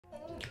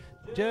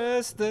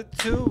Just the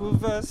two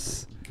of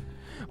us.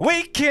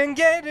 We can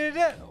get it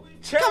up.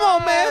 Come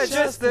on, man.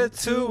 Just the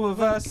two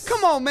of us.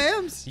 Come on,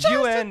 ma'ams.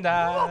 You and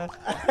I.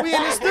 We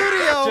in the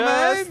studio,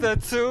 man. Just the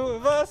two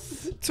of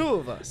us. Two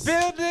of us.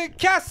 Building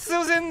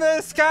castles in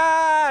the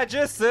sky.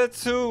 Just the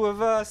two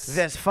of us.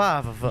 There's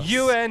five of us.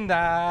 You and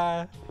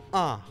I.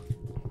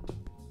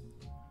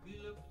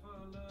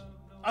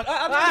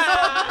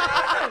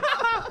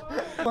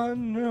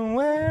 Wondering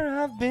where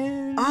I've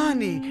been.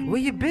 Arnie,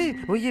 where you been?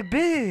 Where you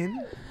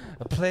been?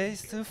 A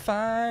place to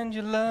find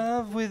your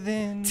love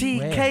within.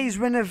 TK's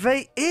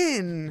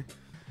renovating.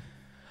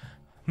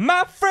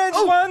 My friends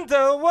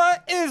wonder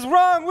what is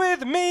wrong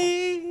with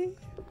me.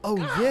 Oh,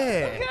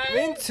 yeah.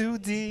 In too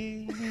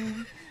deep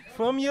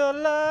from your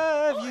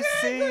love, you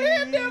see.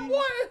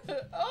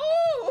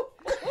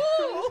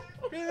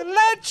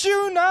 Let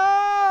you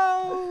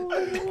know.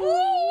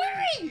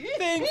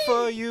 Think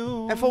for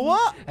you. And for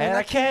what? And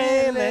I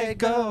can't let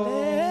go.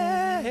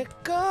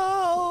 Let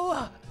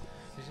go.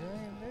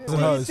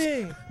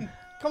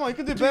 Come on, you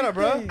can do better,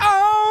 bro.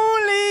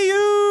 Only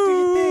you. Do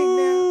your thing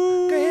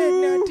now. Go ahead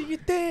now. Do your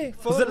thing.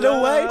 Was it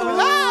Lil Wayne?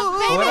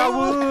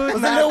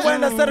 Was Was it Lil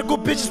Wayne that said a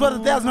good bitch is worth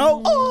 1,000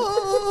 hoes?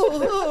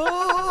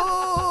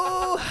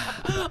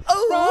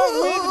 Wrong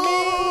with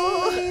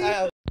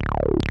me?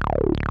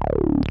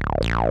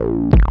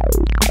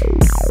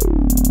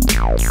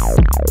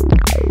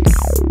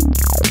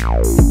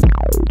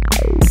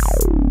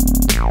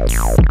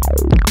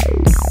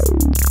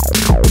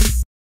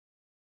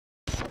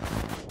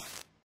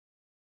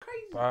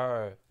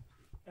 Bro.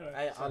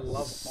 Hey, I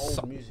love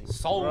old music.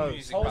 Soul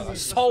music, brother.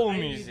 Soul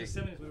music.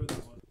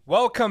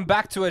 Welcome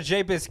back to a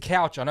J-Biz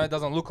couch. I know it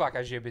doesn't look like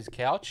a J-Biz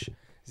couch.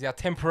 It's our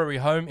temporary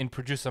home in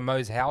producer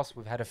Mo's house.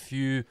 We've had a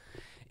few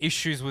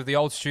issues with the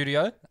old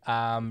studio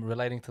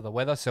relating to the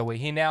weather, so we're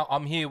here now.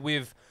 I'm here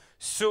with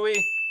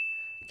Sui.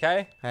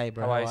 Okay? Hey,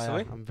 bro. How are you,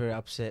 Sui? I'm very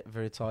upset,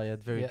 very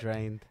tired, very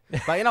drained.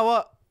 But you know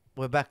what?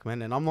 We're back,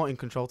 man, and I'm not in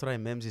control today.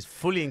 Mems is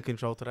fully in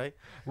control today.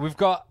 We've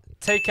got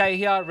TK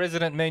here,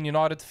 resident Man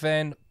United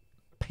fan.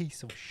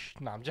 Piece of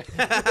shit. No, I'm joking.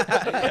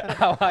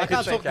 How are you,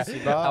 Can't talk TK? to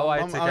you, bro. How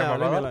are you, TK, my Leave me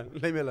brother? alone.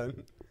 Leave me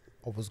alone.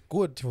 I was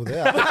good till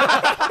there.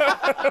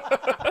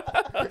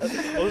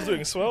 I was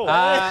doing swell.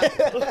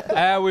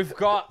 We've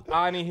got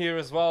Arnie here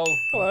as well.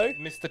 Hello.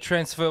 Mr.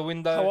 Transfer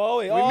Window. How are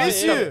we? We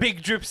miss you. The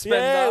big drip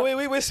spender.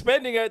 Yeah, we're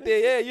spending out there.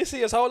 Yeah, you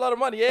see us, whole lot of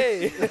money.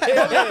 Yeah,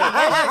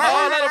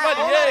 whole lot of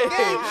money. Yeah,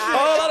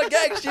 whole lot of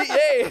gang shit.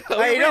 Yeah.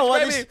 Hey, you know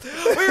what? We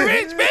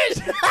rich,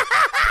 bitch.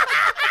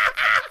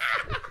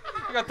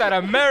 You got that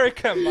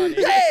American money.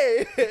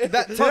 Hey.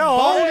 That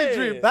Boehly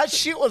drip. That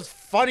shit was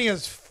funny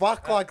as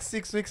fuck like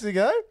 6 weeks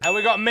ago. And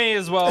we got me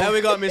as well. There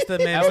we got Mr.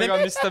 Mems. And we got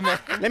Mr. Man.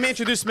 Let me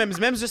introduce Mems.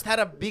 Mems just had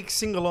a big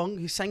sing-along.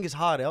 He sang his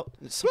heart out.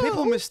 Some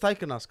people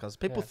mistaken us, cuz.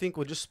 People think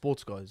we're just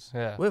sports guys.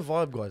 Yeah. We're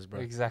vibe guys, bro.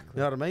 Exactly.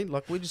 You know what I mean?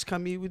 Like, we just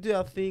come here, we do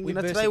our thing. We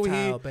Today we're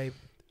here. babe.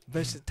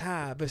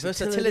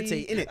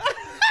 Versatility, innit?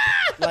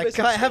 Like,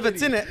 Kai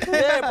Havertz, innit?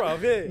 Yeah, bro.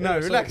 Yeah. No,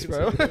 relax,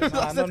 bro. No,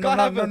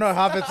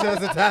 Havertz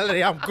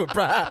versatility. I'm good,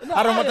 bro. I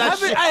don't want that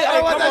shit. Hey, I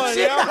don't want come that on,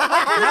 shit.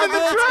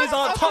 Havertz is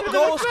our top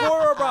goal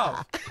scorer, bro.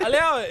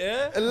 Allow it,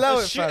 yeah? Allow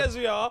as it, shit fam. as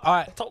we are, All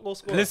right. top goal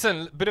scorer.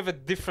 Listen, bit of a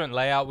different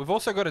layout. We've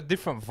also got a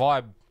different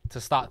vibe to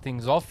start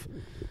things off.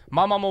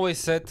 My mum always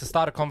said to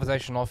start a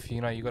conversation off,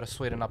 you know, you got to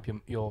sweeten up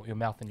your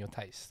mouth and your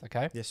taste,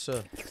 okay? Yes,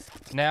 sir.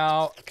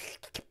 Now,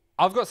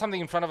 I've got something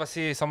in front of us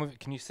here. Some of you,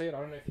 can you see it? I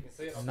don't know if you can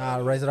see it. Nah,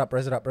 raise it up,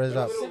 raise it up, raise it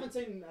up.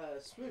 17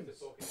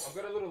 spoons. I've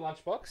got a little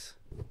lunchbox.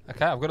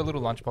 Okay, I've got a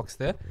little lunchbox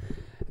there.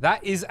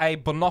 That is a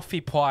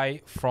Bannoffee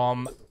Pie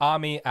from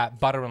Army at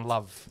Butter and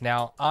Love.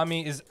 Now,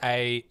 Army is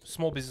a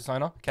small business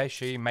owner. Okay,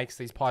 she makes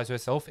these pies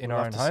herself in her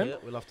own home.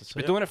 We love to see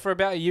Been it. doing it for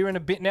about a year and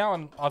a bit now,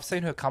 and I've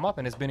seen her come up,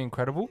 and it's been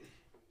incredible.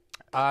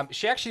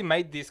 She actually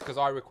made this because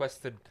I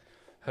requested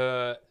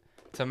her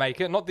to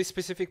make it. Not this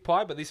specific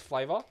pie, but this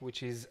flavor,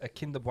 which is a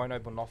Kinder Bueno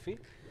Bannoffee.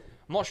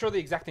 I'm not sure the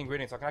exact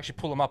ingredients. I can actually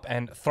pull them up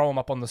and throw them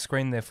up on the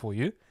screen there for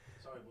you.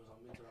 Sorry, boys,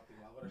 I'm interrupting.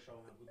 I've got to show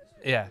them how good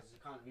this is. Yeah.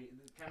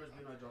 The camera's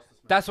doing no justice,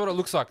 man. That's what it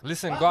looks like.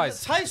 Listen,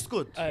 guys. It tastes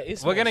good.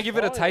 We're gonna give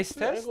it a taste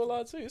test. I ain't gonna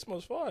lie to you, it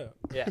smells fire.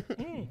 Yeah.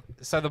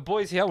 So the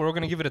boys here, we're all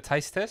going to give it a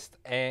taste test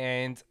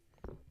and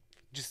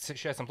just to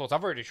share some thoughts.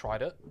 I've already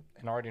tried it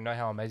and I already know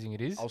how amazing it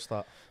is. I'll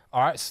start.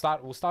 All right,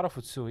 we'll start off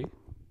with Sui.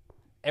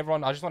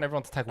 Everyone, I just want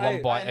everyone to take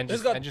one bite and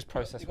just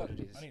process what it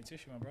is. I need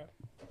tissue, man, bro.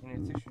 You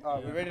need tissue?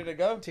 Are we ready to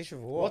go? Tissue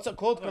for what? What's it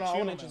called? I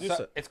want to introduce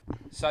it.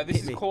 So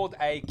this is called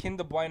a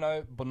Kinder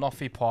Bueno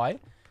Bannoffee Pie.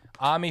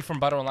 Army from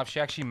Butter and Love,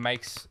 she actually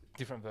makes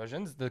different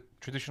versions. The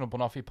traditional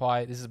Bannoffee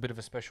Pie, this is a bit of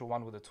a special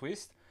one with a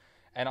twist.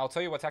 And I'll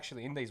tell you what's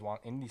actually in this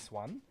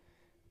one.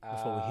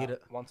 Before we hit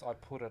it. Once I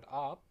put it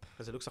up.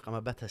 Because it looks like I'm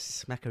about to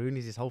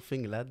smackaroonies this whole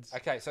thing, lads.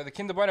 Okay, so the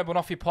Kinder Bueno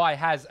Bannoffee Pie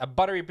has a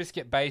buttery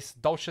biscuit base,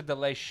 dulce de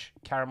leche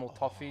caramel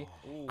toffee,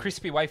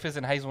 crispy wafers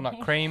and hazelnut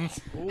cream,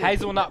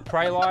 hazelnut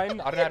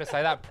praline. I don't know how to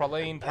say that.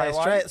 Praline, Hey,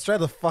 praline. straight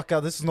the fuck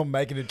out. This is not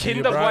making it to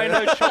you, Kinder bro. Bueno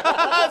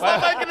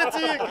Making it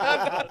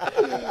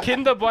to you,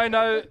 Kinder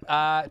Bueno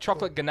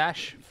chocolate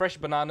ganache, fresh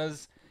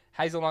bananas,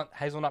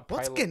 hazelnut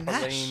What's praline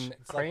ganache?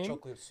 It's like cream,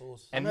 chocolate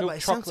sauce. and No, but milk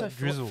it sounds chocolate so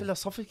drizzle.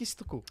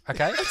 philosophical.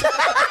 Okay.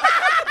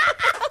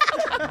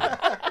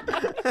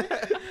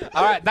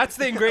 All right, that's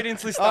the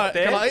ingredients list up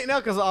there. Can I eat now?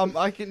 Because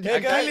I can Yeah,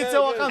 go, clearly go,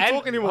 tell go. I can't And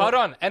talk anymore. hold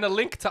on, and a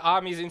link to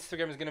Army's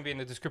Instagram is going to be in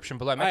the description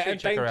below. Make Hey, sure you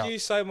and check her thank out. you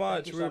so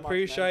much. you We so much,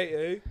 appreciate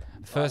you.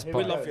 First we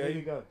bite. love you. Here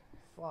we go.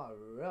 Far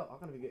out. I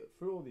can't even get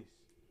through all this.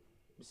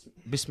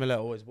 Bismillah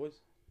always,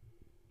 boys.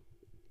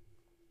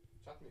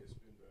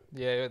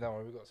 Yeah, don't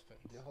worry, we got spoons.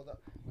 Yeah, hold up.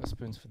 Got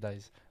spoons for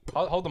days.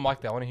 Hold the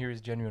mic there. I want to hear his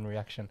genuine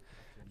reaction.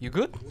 You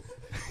good?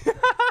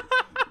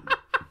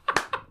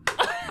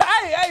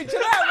 Hey,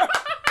 chill out,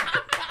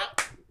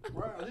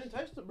 Bro, I didn't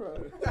taste it, bro.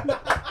 No,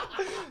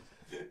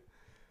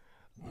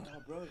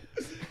 bro.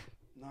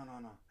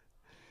 No.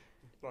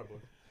 Right, boy.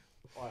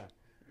 Oh,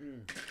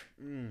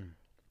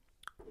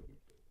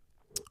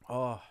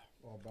 Oh.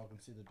 Oh, bro, I can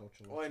see the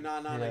Dutch. Oh,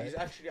 no. Yeah. He's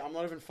actually, I'm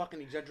not even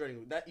fucking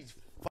exaggerating. That is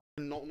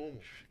fucking not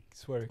normal.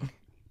 Swearing.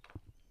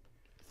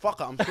 Fuck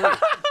it, I'm sorry.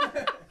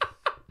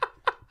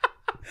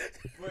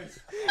 Wait,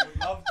 I would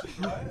love to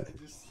try it.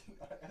 Just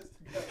has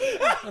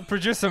to go.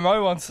 Producer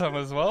Mo wants some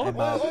as well.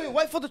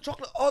 Wait for the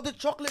chocolate. Oh, the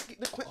chocolate.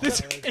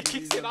 It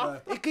kicks it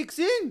up. It kicks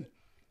in.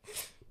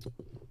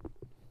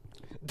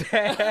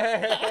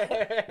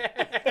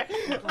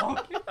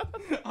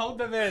 Hold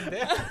the man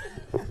there.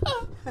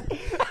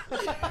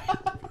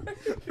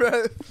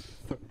 Bro.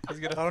 He's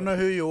gonna I don't know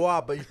who you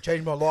are, but you've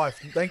changed my life.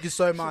 Thank you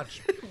so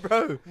much.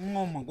 Bro.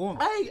 Oh my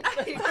god. Hey.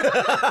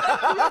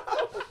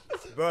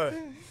 Bro.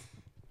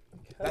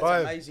 That's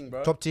Bro. amazing,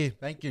 bro. Top tier.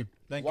 Thank you.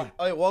 Thank you.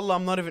 Hey, wallah,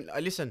 I'm not even.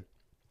 Listen.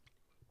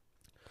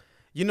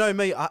 You know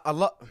me. I'm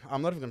not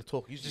even gonna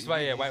talk. You just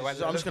wait. Wait. I'm Let's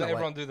just gonna let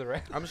everyone wait. do the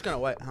rest. I'm just gonna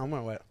wait. I'm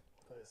gonna wait.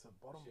 It's the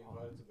bottom half.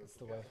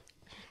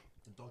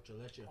 The Dutch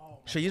lecture.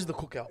 She is the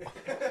cookout.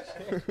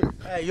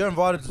 Hey, you're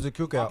invited to the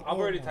cookout. I've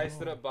already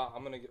tasted it, but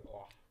I'm gonna get.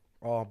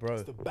 Oh,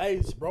 bro. The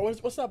base, bro.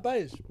 What's that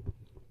base?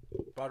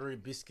 Buttery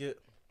biscuit.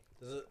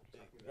 Is it?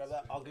 Grab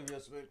that. I'll give you a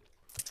spoon.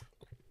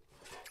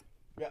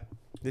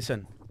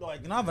 Listen. Oh,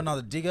 can I have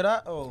another dig at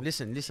that? Oh.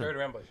 Listen. Show it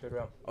around, boy. Show it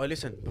around. Oh,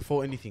 listen.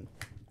 Before anything,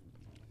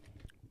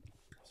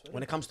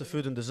 when it comes to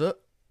food and dessert,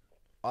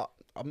 I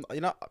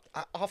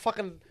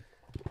fucking.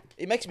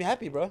 It makes me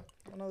happy, bro.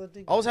 Another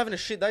dig. I was having a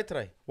shit day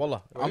today.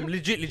 Wallah. I'm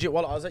legit.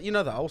 Wallah. I was, you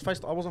know that. I was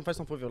on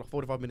FaceTime for like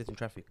 45 minutes in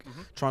traffic,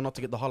 trying not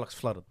to get the Hilux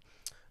flooded.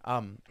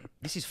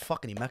 This is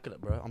fucking immaculate,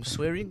 bro. I'm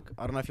swearing.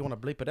 I don't know if you want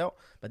to bleep it out,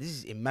 but this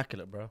is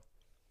immaculate, bro.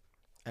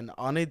 And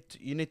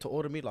you need to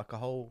order me like a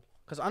whole.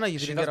 Because I know you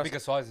She didn't does get bigger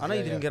us. sizes. I know yeah,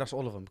 you didn't yeah. get us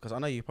all of them because I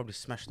know you probably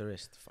smashed the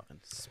rest.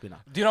 Fucking spinner.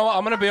 Do you know what?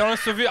 I'm gonna be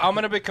honest with you. I'm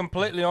gonna be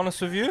completely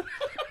honest with you.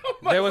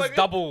 There was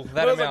double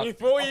that amount.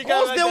 Before you Of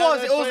course there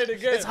was.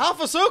 It's half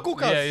a circle,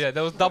 cuz. Yeah.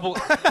 There was double.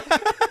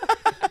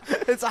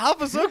 It's a half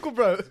a circle,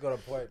 bro. He's got a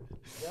point.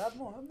 Yeah, have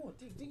more.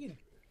 Dig in.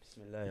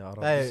 Bismillah, ya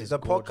Rab. Hey, This is the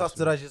gorgeous, podcast man.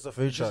 today is just a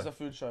food This show. is a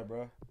food show,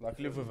 bro. Like,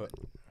 live with it.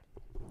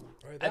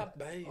 Bro, that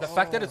base. The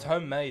fact that it's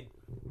homemade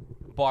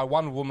by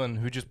one woman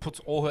who just puts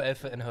all her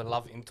effort and her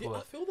love into I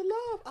it. feel the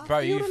love. Bro,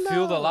 you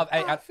feel the love.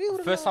 Hey, I feel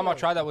the first time I love.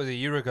 tried that was a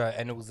year ago,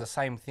 and it was the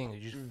same thing.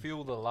 You just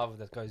feel the love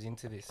that goes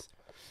into this.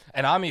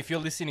 And Army, if you're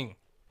listening,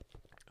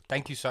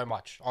 thank you so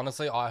much.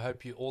 Honestly, I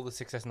hope you all the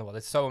success in the world.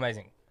 It's so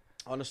amazing,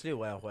 Honestly,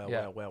 wow. bro.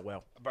 Yeah,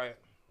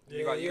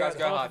 You guys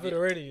go half hard. of it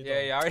already. you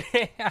Yeah. done.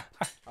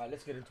 Alright,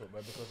 let's get into it,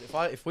 bro.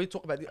 Because if we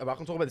talk about this, I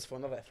can talk about this for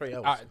another 3 hours.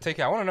 All right, TK,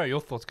 I want to know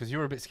your thoughts because you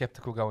were a bit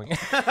skeptical going.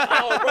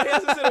 Oh, bro, he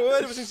hasn't said a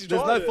word ever since you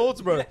There's tried no it.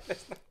 thoughts, bro.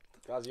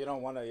 Guys, you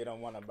don't want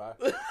to, bro.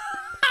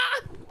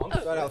 I'm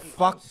Straight out.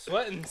 Fuck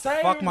sweating.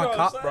 Same, my bro,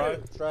 cup, same. bro.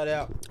 Straight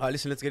out. Alright,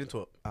 listen, let's get into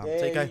it. Yeah,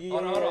 TK. yeah,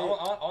 Hold on.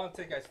 I want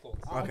TK's thoughts.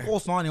 I'm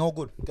force 90, all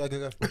good.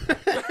 Go.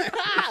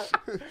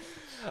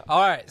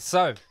 All right,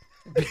 so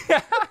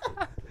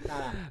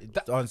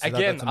Honestly,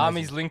 again, that's amazing.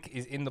 Army's link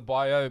is in the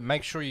bio.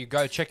 Make sure you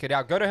go check it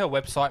out. Go to her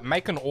website,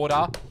 make an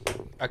order.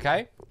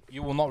 Okay,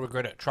 you will not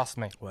regret it. Trust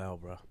me. Wow,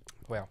 bro.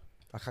 Wow.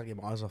 I can't get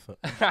my eyes off it.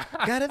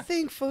 Got a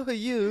thing for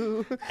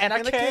you, And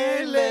I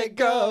can't let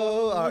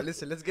go. Alright,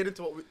 listen, let's get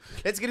into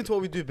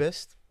what we do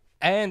best.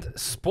 And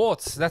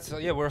sports. We're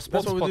a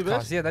sports what we do podcast.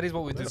 best? Yeah, that is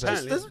what we do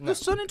Apparently. best. Let's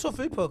turn into a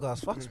food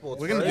podcast. Fuck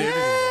sports. We're gonna bro. do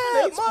everything.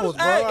 Yeah, Hey, sports,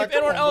 bro. hey, Like, if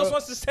anyone come on, else bro.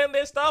 wants to send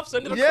their stuff,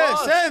 send it Yeah,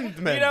 across. send,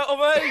 man. You know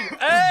what I mean?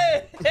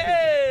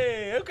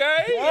 Hey,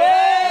 okay.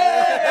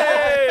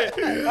 Hey.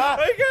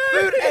 Okay.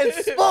 Food and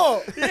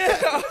sport.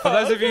 Yeah. For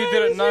those of you who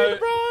didn't see, know,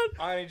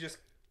 bro. I only just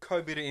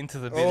co-bid it into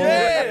the Oh, video.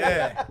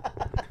 Yeah.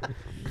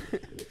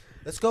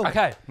 Let's go.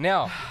 Okay,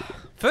 now,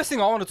 first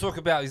thing I want to talk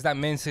about is that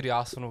Man City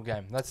Arsenal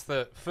game. That's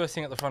the first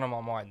thing at the front of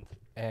my mind,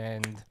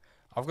 and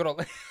I've got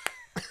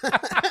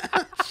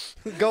a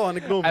Go on,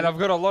 ignore me. and I've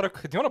got a lot of. Do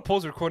you want to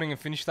pause recording and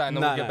finish that, and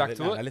then we'll get back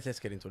to it? Let's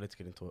get into it.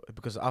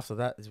 Because after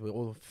that,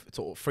 it's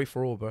all free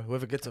for all, bro.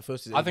 Whoever gets it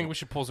first is. I think we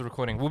should pause the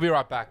recording. We'll be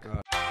right back.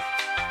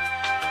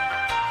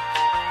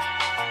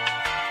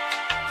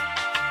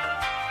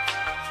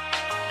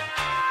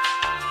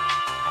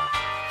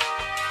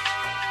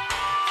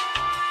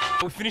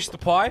 We finished the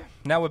pie.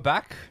 Now we're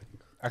back.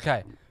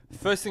 Okay.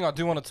 First thing I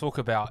do want to talk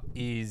about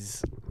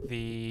is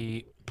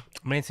the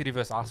Man City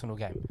versus Arsenal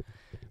game.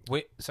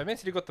 So Man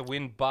City got the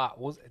win, but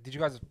did you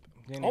guys?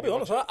 I'll be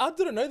honest, I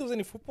didn't know there was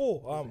any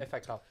football. FA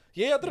Cup.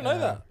 Yeah, I didn't know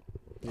that.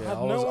 Yeah, I had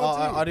no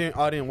idea.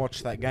 I didn't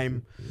watch that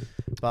game,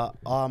 but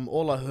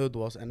all I heard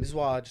was, and this is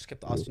why I just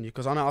kept asking you,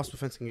 because I know Arsenal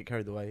fans can get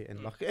carried away,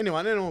 and like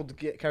anyone would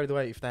get carried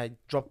away if they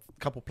dropped a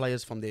couple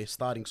players from their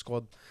starting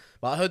squad.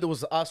 But I heard it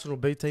was the Arsenal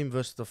B team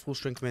versus the full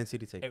strength Man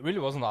City team. It really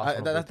wasn't the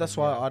Arsenal. That's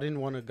why I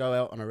didn't want to go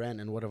out on a rant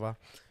and whatever.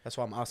 That's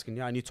why I'm asking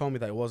you, and you told me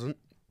that it wasn't.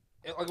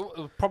 It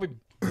was probably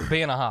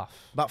B.5.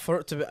 But for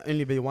it to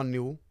only be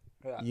 1-0.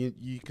 Yeah.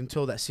 You can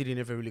tell that City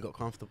never really got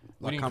comfortable.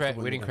 We didn't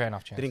create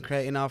enough chances. Didn't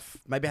create enough.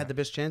 Maybe had the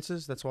best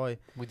chances. That's why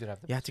We did have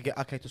the you had to get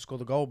Ake to score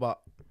the goal. But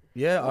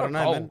yeah, What I a don't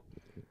know, goal. man.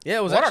 Yeah,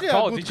 it was What actually a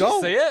goal! good Did goal.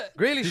 you see it?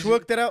 Grealish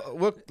worked it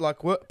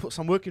out. Put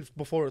some work in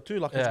before it too.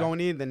 Like it's Yeah.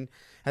 going in, then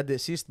had the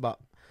assist. But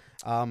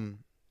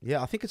yeah,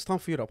 I think it's time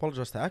for you to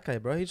apologise to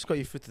Ake, bro. He just got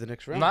you through to the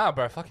next round. Nah,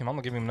 bro, fuck him. I'm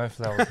not giving him no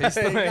flowers. He's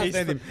still, Can't he's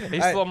stand him.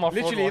 he's still on my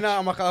fraud literally,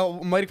 watch.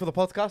 I'm waiting for the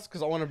podcast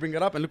because I want to bring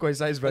it up. And look what he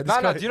says, bro. This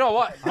No, guy, do you know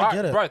what? I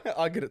get it. Bro,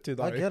 I get it too,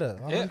 though. I get it.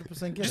 I Yeah.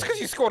 100% get just it.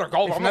 because you scored a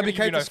goal, If I'm not Naby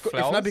giving you no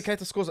flowers.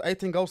 Keita scores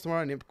 18 goals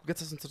tomorrow and he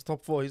gets us into the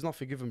top 4, he's not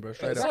forgiven, bro.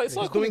 Straight It's up. like, it's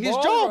He's like doing his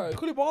Koulibaly, job.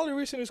 bro. Koulibaly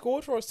recently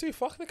scored for us too.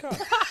 Fuck the cunt.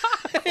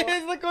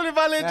 He's the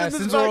Koulibaly legend. Yeah, is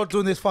since we're all back.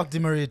 doing this, fuck Di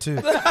Maria too.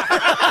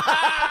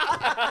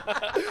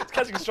 It's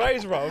catching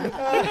strays, bro.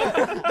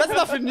 That's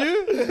nothing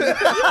new.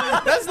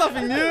 That's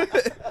nothing new.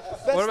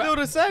 That's still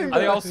the same. I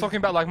think I bro. was talking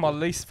about like my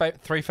least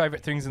three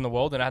favorite things in the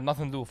world, and it had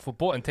nothing to do with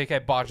football. And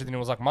TK barged in and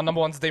was like, "My number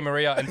one's Di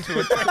Maria, and 2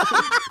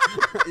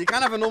 You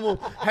can't have a normal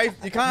hate.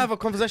 You can't have a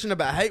conversation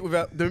about hate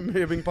without them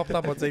being popped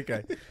up on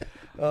TK.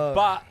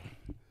 But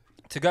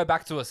to go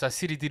back to it, so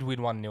City did win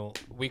 1-0.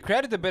 We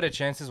created the better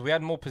chances. We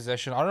had more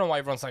possession. I don't know why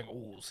everyone's saying,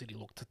 "Oh, City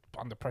looked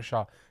under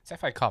pressure." It's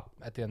FA Cup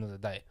at the end of the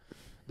day.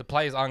 The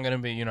players aren't going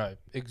to be,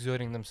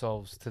 exerting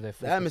themselves to their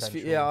full The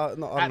atmosphere, potential. yeah, I don't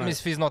know.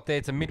 Atmosphere's not there.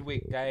 It's a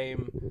midweek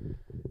game,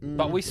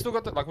 but we still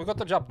got we got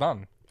the job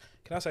done.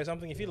 Can I say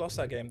something? If you lost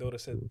that game, they would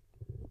have said.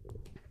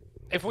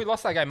 If we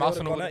lost that game, They would've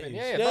Arsenal gone would at have you.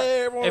 been. Yeah, bro.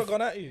 everyone would If- have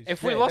gone at you.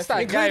 If we lost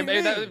that Including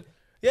game, me.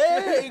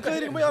 Yeah,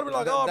 including me. I'd be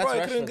like, oh, That's bro,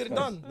 it couldn't Rashford's get it fault.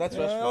 done. That's I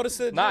Rashford. would have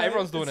said, Nah, no,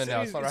 everyone's doing it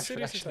now. It's not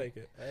City's Rashford, City to take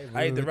it.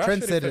 Hey, the Rashford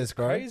trendsetters, effect's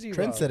bro. crazy,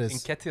 bro. Trendsetters.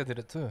 Nketiah did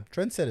it too.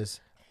 Trendsetters.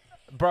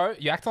 Bro,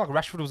 you acting like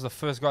Rashford was the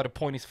first guy to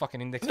point his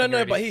fucking index No, finger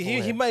no, at but his he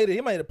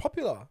forehead. made it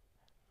popular.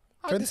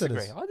 I disagree.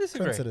 Trendsetters. I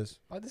disagree. Trendsetters.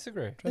 I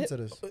disagree.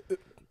 Trendsetters.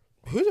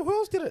 Who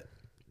else did it?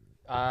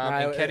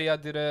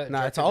 Nketiah did it.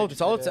 Nah, it's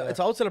Djokovic old did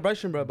it.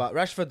 celebration, bro. But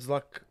Rashford's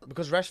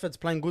because Rashford's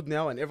playing good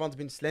now, and everyone's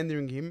been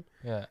slandering him,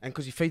 Yeah. and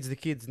because he feeds the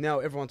kids, now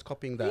everyone's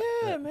copying that.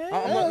 Yeah, man.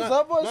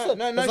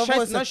 No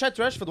shade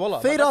to Rashford,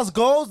 wallah. Feed us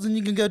goals, and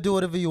you can go do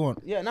whatever you want.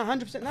 Yeah, no,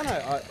 100%. No.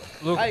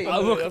 Look, Hey,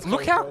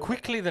 look how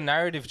quickly the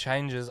narrative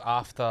changes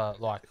after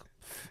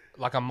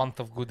like a month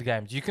of good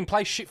games. You can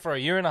play shit for a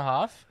year and a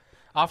half.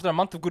 After a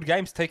month of good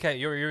games,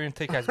 you're in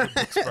TK's good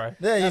books, bro.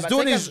 Yeah, he's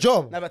doing his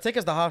job. No, but take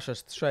us the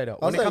harshest, straight up.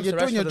 I was like, you're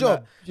doing your Rashford and job.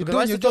 that. You're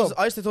Because doing your job.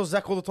 I used to tell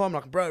Zach all the time,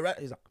 like,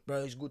 he's like,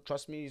 bro, he's good,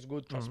 trust me, he's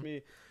good, trust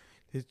me.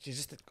 He's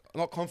just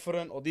not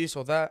confident or this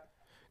or that.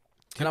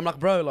 And I'm like,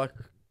 bro, like,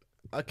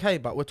 okay,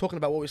 but we're talking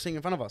about what we're seeing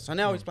in front of us. So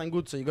now he's playing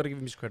good, so you got to give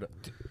him his credit.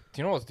 Do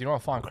you know what I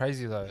find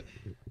crazy though?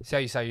 See how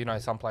you say,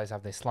 some players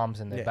have their slumps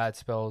and their Yeah. bad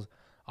spells.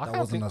 That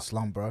wasn't a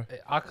slump, bro.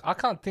 I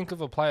can't think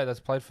of a player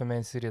that's played for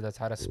Man City that's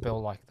had a spell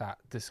like that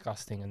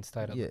disgusting and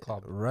stayed at Yeah, the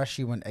club.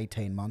 Rashi went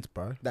 18 months,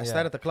 bro. That Yeah.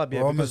 stayed at the club, We're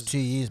yeah. almost Because 2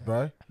 years,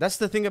 bro. that's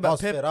the thing I about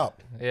was Pep. fed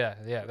up. Yeah.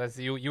 That's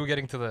you were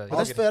getting to the. I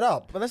was fed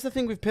up. But that's the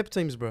thing with Pep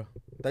teams, bro.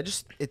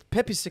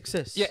 Pep is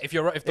success. Yeah, if the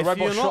If robot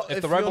you're not- short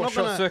if you're not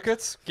short gonna-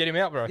 circuits, get him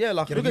out, bro. Yeah,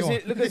 like Get look him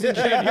at on.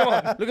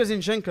 Zinchenko. Look at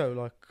Zinchenko,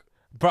 like.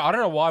 Bro, I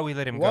don't know why we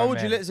let him go. Why would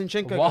you man. let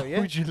Zinchenko Why go? Yeah?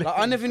 would you let Like,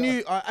 I him never go?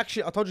 knew. I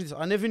told you this.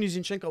 I never knew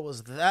Zinchenko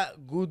was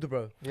that good,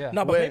 bro. Yeah.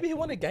 No, but Where- maybe he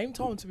wanted game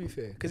time, to be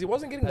fair, because he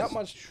wasn't getting that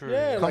much. true.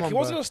 Yeah, Come like on, he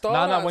wasn't bro. a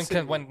star. No, at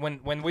City.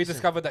 when we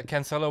discovered that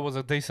Cancelo was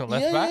a decent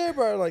left back. Yeah,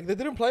 bro. Like they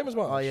didn't play him as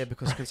much. Oh yeah,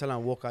 because Cancelo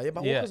and Walker. Yeah,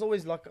 but Yeah. Walker's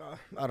always like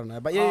I don't know.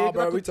 But yeah,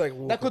 bro, that we could, take that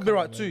Walker, could be come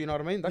right on, too. man. You know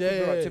what I mean? That Yeah, could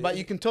be right yeah, too. But yeah.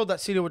 you can tell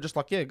that City were just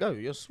like, yeah, go,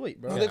 you're sweet,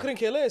 bro. They couldn't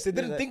care less. They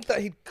didn't Yeah. think that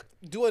he'd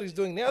do what he's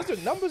doing now. He's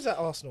doing numbers at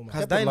Arsenal, man.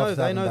 Because Pep they loves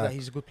know having that that.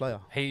 he's a good player.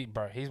 He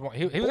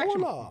was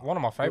actually Baller. one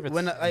of my favorites.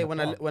 When in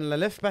the club. a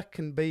left back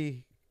can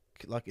be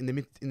like in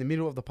the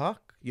middle of the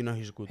park, you know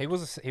he's good. He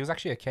was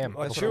actually a cam.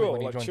 Like before Chirrell,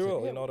 when he like joined Chirrell,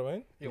 City. you know what I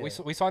mean? Yeah,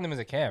 we signed him as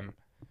a cam,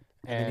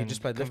 then he and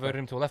just played left converted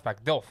him to a left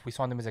back. Delph, we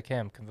signed him as a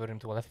cam, converted him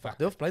to a left back.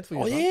 Delph played for you.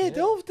 Oh bro. yeah,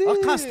 Delph did.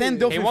 I can't stand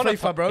Delph He in won a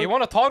FIFA, bro. he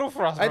won a title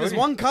for us. Hey, bro. there's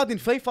one card in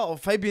FIFA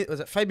of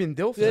Fabian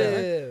Delph. Yeah, is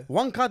that yeah, right? yeah.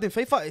 One card in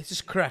FIFA, it's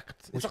just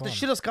cracked. It's Which like one? the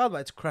shittest card,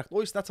 but it's cracked. All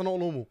his stats are not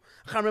normal.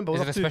 I can't remember. Is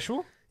was it a like two-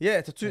 special? Yeah,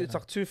 it's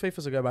like 2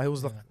 FIFAs ago, but he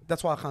was like,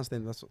 that's why I can't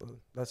stand him.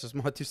 That's just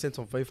my 2 cents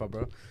on FIFA,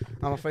 bro.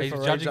 I'm a FIFA He's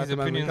rage judging at his the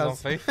moment, opinions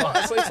on cuz-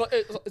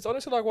 FIFA. It's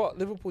honestly like what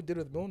Liverpool did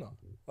with Milner.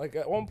 Like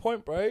at one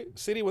point, bro,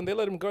 City when they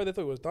let him go, they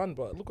thought it was done.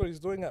 But look what he's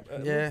doing at Yeah,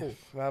 Liverpool.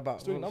 well, but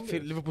He's doing numbers.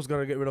 Liverpool's got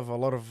to get rid of a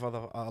lot of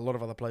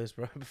other players,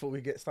 bro, before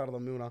we get started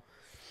on Milner.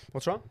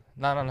 What's wrong?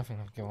 No, nothing.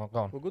 Go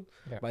on. We're good.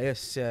 Yeah. But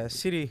yes,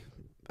 City.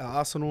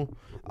 Arsenal.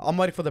 I'm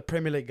waiting for the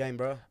Premier League game,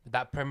 bro.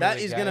 That Premier That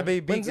League is gonna game. be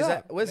big. When's Is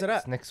that? that? Where's it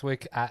It's at? next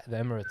week at the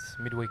Emirates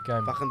midweek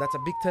game. Fucking, that's a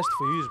big test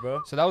for you,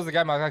 bro. So that was the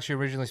game I was actually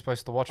originally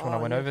supposed to watch when I Oh,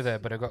 went over yes. there,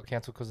 but it got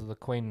cancelled because of the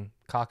Queen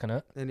carking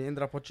it. And you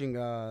ended up watching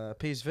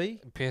PSV.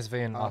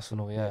 PSV and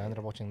Arsenal, Arsenal, yeah, I yeah. ended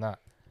up watching that.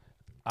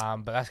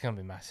 But that's gonna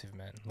be massive,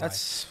 man. Like,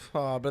 That's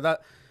but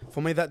that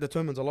for me that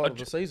determines a lot A of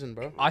the season,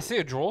 bro. I see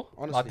a draw.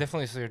 I Honestly.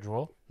 definitely see a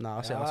draw. Nah,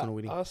 I say Arsenal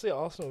winning. I see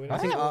Arsenal winning. I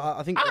think.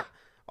 I think.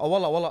 Oh,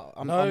 wallah.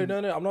 I'm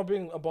I'm not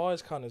being a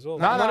biased cunt as well.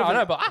 No, I'm no, not I even-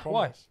 know, but why?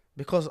 promise.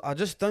 Because I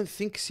just don't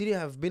think City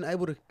have been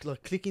able to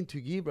like click into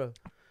gear, bro.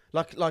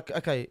 Like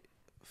okay,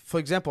 for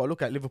example, I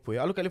look at Liverpool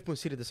and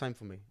City the same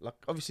for me. Like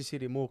obviously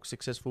City are more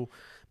successful,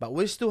 but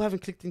we still haven't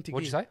clicked into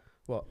What'd you gear. say?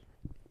 What?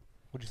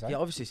 What'd you say? Yeah,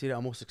 obviously City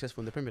are more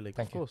successful in the Premier League.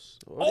 Thank of you. course.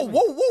 Oh,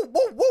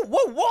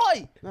 whoa,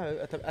 why? No,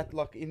 at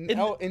like in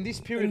in this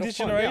period this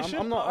of time. generation?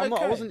 I'm not. I'm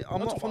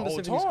I'm not from the talking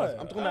about 70s. all guys. time.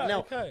 I'm talking about now.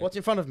 Okay. What's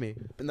in front of me?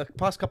 In the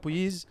past couple of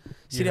years,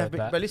 City have heard been.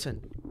 that. But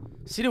listen,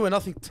 City were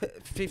nothing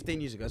 15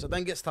 years ago. So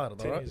don't get started.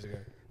 10 Alright. years ago.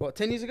 What?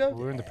 10 years ago?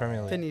 We were in the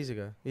Premier League. 10 years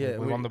ago. Yeah,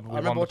 We won the- we I won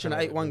remember the watching an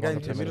Premier- 8-1 we won game the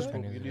to Premier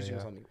Middlesbrough. League, You're losing or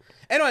yeah. something.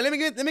 Anyway,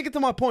 let me get to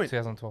my point.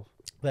 2012.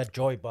 That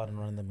joy button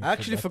on them. I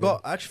actually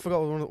forgot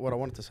what I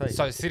wanted to say.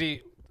 So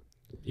City,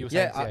 you were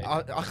saying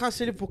Yeah, I can't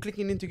see Liverpool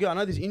clicking into gear. I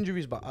know there's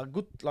injuries, but a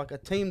good like a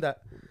team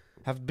that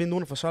have been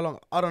doing it for so long.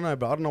 I don't know,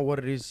 bro. I don't know what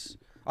it is.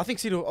 I think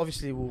City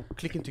obviously will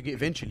click into gear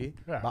eventually,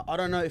 Yeah. but I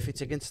don't know if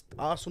it's against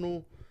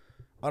Arsenal.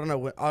 I don't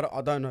know.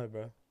 I don't know,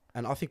 bro.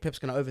 And I think Pep's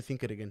gonna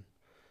overthink it again.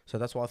 So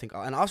that's what I think.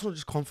 And Arsenal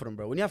just confident,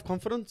 bro. When you have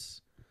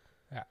confidence,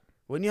 Yeah.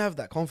 When you have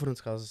that confidence,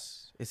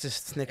 cause it's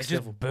just it next just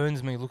level.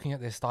 burns me looking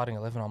at their starting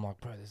 11. I'm like,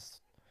 bro,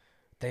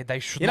 they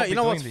should You not know, be you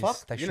know doing what's this.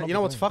 fucked. They You should know, not you be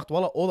know what's doing fucked.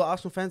 Well, all the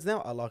Arsenal fans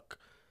now are like,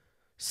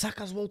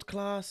 Saka's world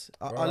class.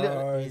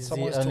 He's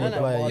Someone's the talking only about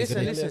player you listen,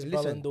 can- listen,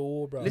 Ballon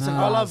d'Or, bro. Listen,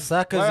 Nah, I love-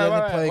 Saka's Wait, the only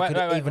wait, player wait, could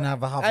wait, even wait.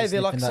 have a half Hey, a they're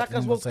sniff like in that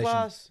Saka's world conversation.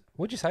 class.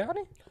 What'd you say,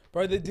 Honey?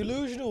 Bro, they're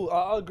delusional.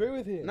 I agree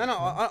with him. No,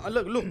 I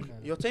look.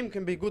 Your team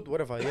can be good,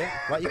 whatever. Yeah,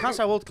 but you can't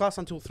say world class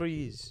until 3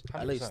 years,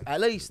 at 100%.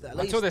 least.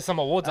 Until there's some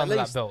awards At under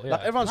least. that belt. Yeah.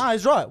 Like everyone's Nah,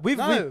 he's right. We've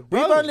No, we've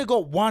bro. only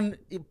got one.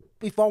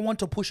 If I want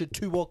to push it,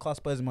 2 world class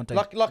players in my team.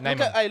 like Name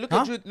look at him. look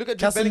Huh? at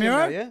Jude Bellingham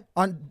now,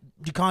 yeah.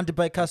 You can't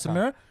debate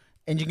Casemiro,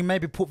 and you can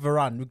maybe put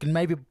Varane. We can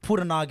maybe put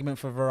an argument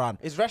for Varane.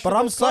 Is Rashford But I'm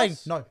world saying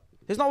class? no,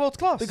 He's not world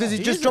class because He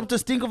he's just isn't. dropped a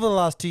stink over the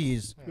last 2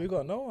 years. We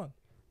got no one.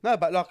 No,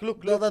 but like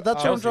look. That's what I'm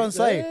Chelsea. trying to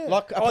say.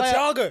 Like a Oh, player-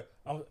 Thiago.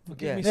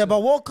 Forgive Yeah. me. Yeah, sir.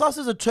 but world class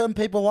is a term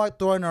people like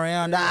throwing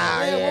around.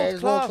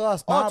 He's world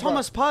class. Oh, Nah, bro.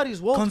 Thomas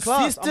Partey's world class. I'm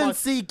like,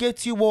 Consistency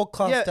gets you world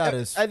class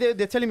status.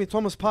 they're telling me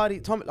Thomas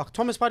Partey.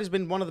 Thomas Partey's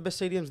been one of the best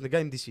stadiums in the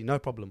game this year, no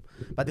problem.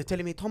 But they're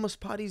telling me Thomas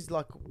Partey's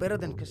like better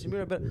than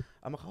Casemiro. Better.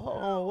 I'm like,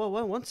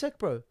 oh, 1 sec,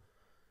 bro.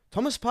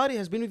 Thomas Partey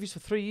has been with us for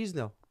 3 years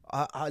now.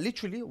 I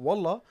literally,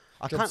 wallah,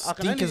 I can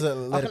stinkers at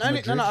Atletico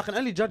Madrid. I can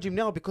only judge him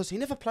now because he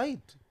never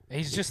played.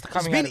 He's just He's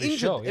coming been out of his injured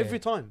shell. every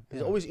time.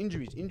 There's always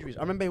injuries.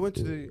 I remember he went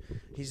to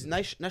his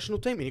national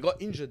team and he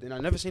got injured, and I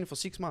never seen him for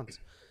 6 months.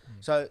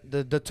 So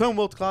the term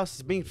world class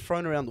is being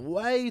thrown around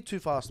way too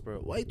fast, bro.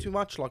 Way too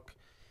much. Like,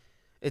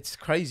 it's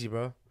crazy,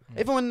 bro.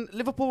 Even when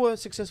Liverpool were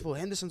successful,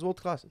 Henderson's world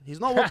class. He's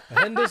not world.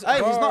 Henderson, Hey,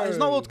 he's bro.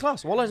 not world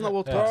class. Wallah, he's not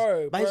world Yeah. class.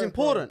 Bro, But he's bro,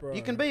 important. bro.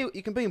 You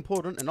can be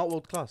important and not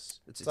world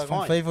class. It's It's like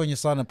on fine. FIFA when you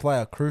sign a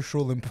player,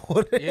 crucial,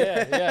 important.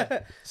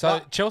 Yeah.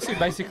 So Chelsea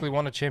basically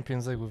won a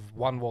Champions League with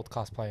 1 world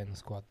class player in the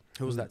squad.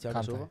 Who was that? Thiago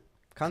Kante. Silva.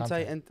 Kante,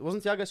 Kante. and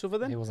wasn't Thiago Silva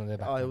then? He wasn't there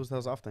back Oh, then. that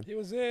was after. He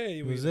was there.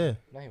 He was there.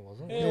 No, he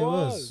wasn't. Yeah, Yeah, he he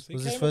was. was. He It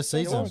was his came first in-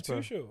 season. he was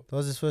crucial. That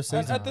was his first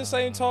And season. at the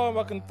same time,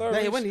 I can throw. No,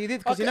 he did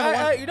because he Okay,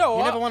 never won. you know He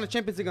what? never won a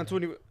Champions League until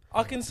he.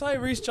 I can say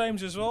Reece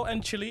James as well,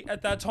 and Chile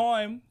at that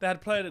time they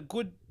had played a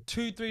good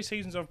 2-3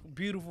 seasons of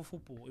beautiful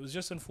football. It was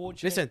just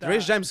unfortunate. Listen, that-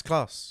 Reece James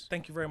class.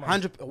 Thank you very much.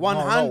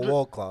 100.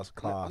 world class.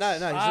 Class.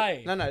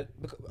 No.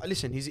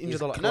 Listen, he's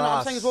injured a lot. No,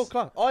 I'm saying he's world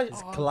class.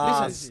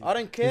 class. Listen, I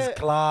don't care. His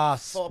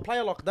class. For a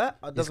player like that,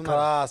 it His doesn't matter.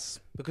 class.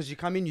 Because you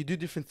come in, you do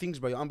different things,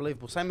 bro. You're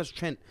unbelievable. Same as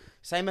Trent.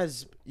 Same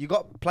as you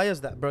got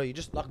players that, bro. You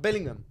just like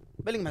Bellingham.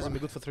 Bellingham hasn't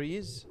been good for 3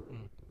 years.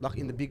 Like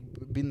in the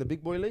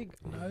big boy league.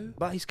 No.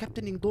 But he's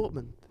captaining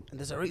Dortmund, and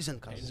there's a reason,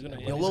 cuz. He's gonna-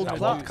 You're he's world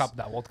gonna class.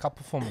 That World Cup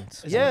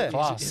performance. is Yeah,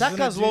 class. He's Saka's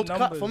gonna do world class.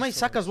 For numbers, me, bro.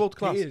 Saka's world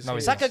class. He is, No,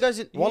 he Saka is. goes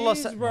in. Wallah,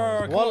 He is, bro.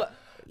 Come Wallah.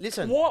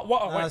 Listen. What?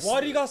 Nah,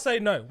 Why do you guys say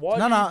no? Why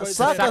No, do you no. both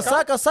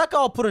say Saka,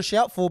 I'll put a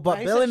shout for, but Nah,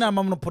 he's Bellingham,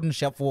 I'm not putting a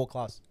shout for world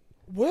class.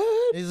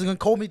 What? He's gonna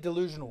call me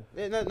delusional.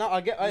 Yeah, no,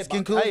 I get. He's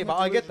gonna But call me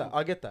I get delusional. that.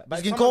 I get that. But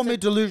He's if gonna call someone me said-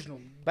 delusional.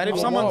 But if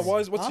Why- someone's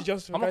what's I'm your not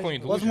justification?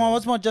 calling you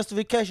What's my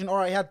justification? All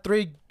right, he had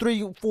three,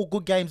 4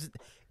 good games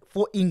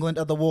for England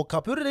at the World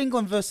Cup. Who did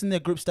England versus in their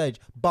group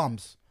stage?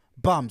 Bums,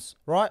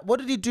 right? What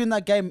did he do in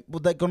that game?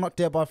 When they got knocked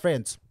out by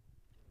France?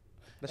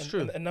 That's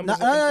true.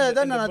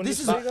 No.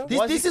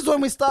 This is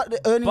when we start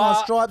earning But-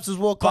 our stripes as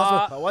world class.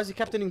 but- But why is he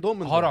captaining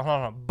Dortmund? Hold though?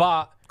 on.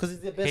 But because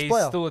he's their best He's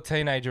player. still a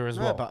teenager as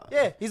No, well. but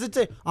Yeah, he's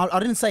a I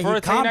didn't say For he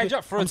a can't teenager?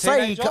 be. For a I'm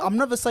saying teenager? I'm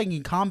never saying he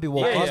can't be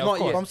world Yeah, class. yeah, of not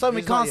course. yet. I'm saying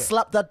we He's not can't yet.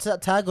 slap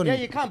that tag on Yeah,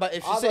 him. you can, but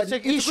if you I say have it's an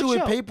a good issue with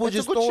shout. people It's a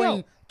just good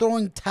shout.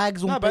 throwing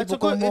tags on No, but it's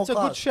people a good, calling it's a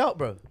world good class. shout,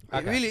 bro. It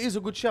Okay. really is a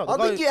good shout. I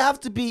The think guy- you have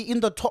to be in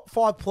the top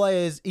 5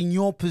 players in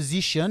your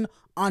position,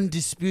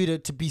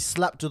 undisputed, to be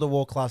slapped with a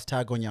world class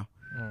tag on you.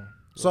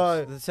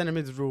 So the centre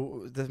mid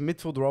rule, the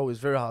midfield role is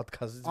very hard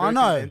because it's I very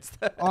know, condensed.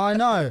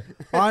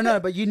 I know,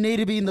 but you need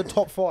to be in the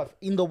top 5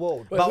 in the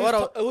world. Wait, But who's what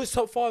top, who's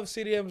top 5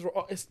 CDMs?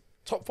 It's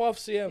top 5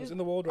 CMs in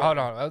the world right Hold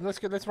on.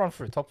 Let's run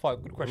through top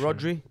 5. Good question.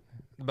 Rodri,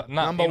 But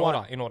no, Number in one.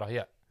 order. In order.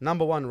 Yeah.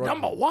 number 1. Rodri.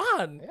 Number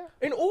 1?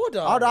 In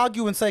order? I'd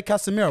argue and say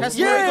Casemiro. Casemiro.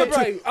 Yeah, We've bro.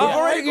 already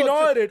I hate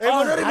United. We've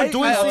already been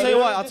doing I'll so. tell you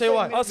why. I'll tell you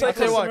why. I'll say I'll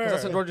tell you why. Because I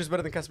Casemiro. said Rodri's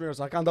better than Casemiro,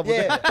 so I can't double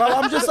Yeah, down. but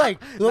I'm just saying,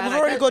 we've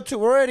already got 2.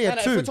 We're already at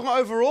If we're 2. talking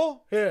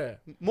overall, Yeah.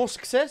 more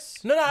success,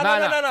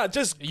 No.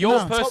 Just Your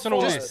top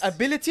personal five. list.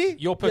 ability,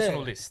 Your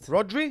personal list.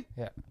 Rodri,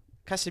 Yeah.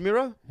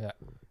 Casemiro, Yeah.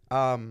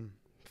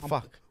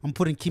 fuck. I'm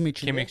putting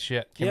Kimmich in there. Kimmich.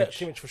 Yeah. Yeah,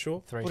 Kimmich. Kimmich for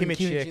sure. 3. Put him- Kimmich,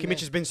 Kimmich yeah. in Kimmich there.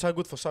 has been so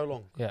good for so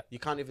long. Yeah. You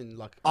can't even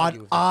like I'd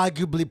argue with him.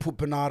 arguably put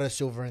Bernardo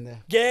Silva in there.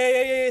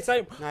 Yeah.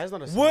 Same. No, he's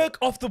not a Work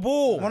off the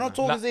ball. We're not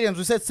talking CDMs.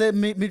 We said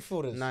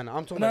midfielders. No,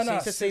 I'm talking No, about no.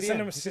 he said CDM.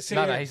 No,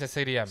 he's a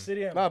CDM.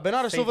 CDM. No,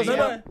 Bernardo Silva's CDM. in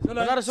my-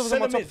 Bernardo Silva's in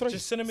my top Centre mid, 3.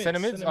 Just centre mid. Centre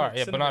mids? All right. Yeah.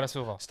 Centre Bernardo mid.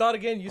 Silva. Start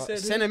again. You said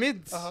who? Centre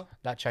mids. Uh-huh.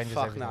 That changes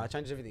Fuck, everything. no, it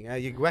changes everything.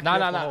 You whack No. me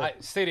off the hole.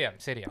 CDM.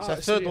 So Ah,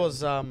 third CDM.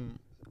 was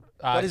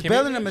But is Kimmich.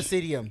 Bellingham a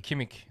CDM?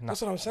 Kimmich. No.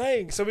 That's what I'm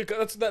saying. So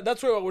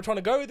that's where we're trying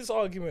to go with this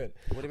argument.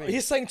 What do you mean?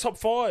 He's saying top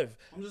 5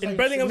 in saying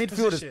Bellingham's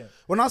midfielders. position.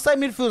 When I say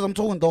midfielders, I'm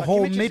talking the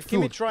whole Kimmich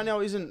midfield. right now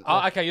isn't.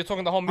 Oh, okay. You're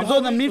talking the whole I'm midfield.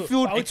 talking the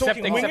midfield. Are we Except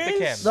talking the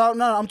wingers? cam.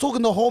 No, I'm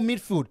talking the whole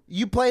midfield.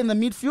 You play in the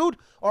midfield,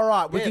 all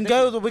right. We Yeah, can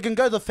definitely. we can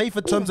go the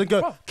FIFA terms and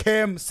go bruv.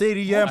 Cam,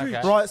 CDM,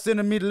 Modric. right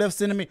centre mid, left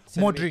centre mid,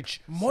 Modric,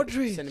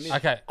 Modric. Centre mid.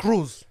 Okay.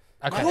 Cruz.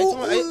 Okay.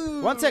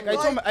 One sec. Are you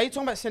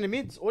talking about centre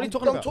mids? What are you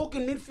talking I'm about?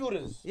 talking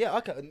midfielders. Yeah,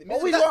 okay. we That-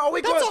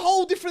 going- that's a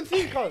whole different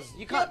thing, cuz.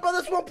 You Yeah, can't. but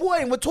that's my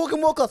point. We're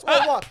talking world class. All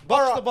right,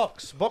 Box to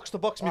box. Box to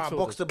box Alright, midfield.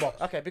 box to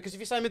box. Okay, because if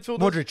you say midfield,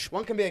 Modric.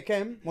 one can be a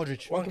Cam,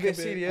 Modric. one can be a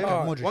CDM,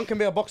 Modric. one can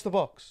be a box to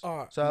box.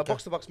 Alright. So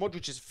box to box,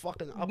 Modric is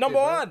fucking up Number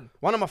there, bro. one.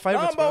 One of my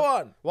favorites. Number bro.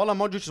 one. Wallah,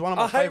 Modric is one of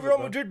my I hate favorites. Real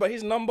bro. Madrid, but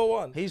he's number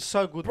 1. He's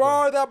so good,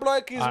 Bro, that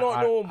bloke is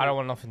not normal. I don't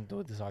want nothing to do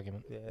with this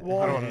argument. Yeah. I don't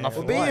want nothing We'll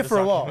to be do here with for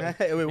this a while. argument.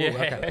 We will. Yeah.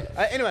 Okay.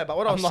 Anyway, but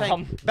what I was saying,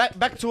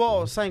 back to what I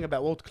was saying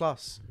about world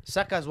class.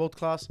 Saka's world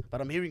class,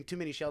 but I'm hearing too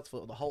many shouts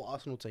for the whole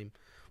Arsenal team.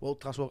 World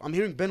class. I'm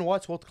hearing Ben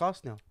White's world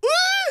class now.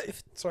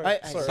 Sorry. Hey,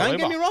 sorry. don't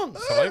get me wrong.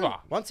 Saliba.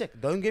 One sec.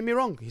 Don't get me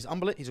wrong. He's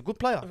unbelievable. He's a good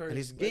player, Very and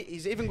he's good.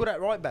 he's even good at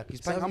right back. He's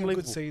He's playing having a good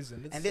unbelievable.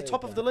 season. And they're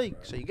top of the league,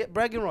 so you get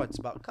bragging rights.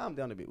 But calm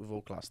down a bit with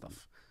world class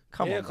stuff.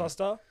 Come Yeah, on, bro.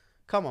 Costa.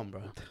 Come on,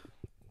 bro.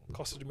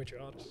 Costa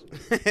Dimitriadis.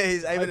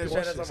 He's aiming Hope at he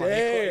watches shot. this.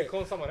 Yeah.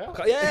 Call someone else.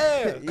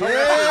 Yeah.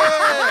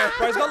 Yeah.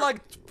 Bro, he's got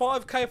like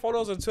 5k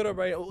followers on Twitter,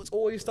 bro.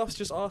 All his stuff's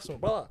just Arsenal.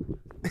 Brother,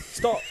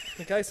 stop.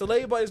 Okay,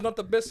 Saliba is not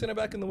the best centre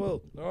back in the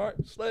world. All right,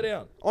 slow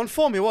down. On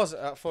form, he was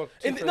for.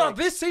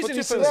 This season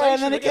he's for- sensational. Yeah,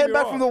 and then he don't get came me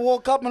back wrong. from the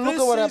World Cup and look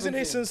This at what season happened.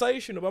 he's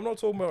sensational, but I'm not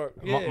talking about.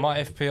 Yeah.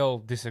 My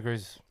FPL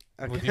disagrees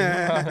with you.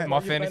 Okay. My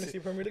Your fantasy.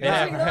 Premier League.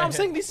 Yeah. I'm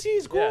saying this year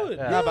is good.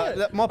 Yeah. No, but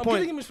look, my I'm point-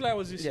 giving him his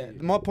flowers this Yeah,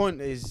 year. my point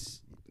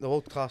is the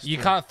world class. You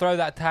team. can't throw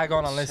that tag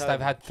on unless So they've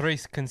had 3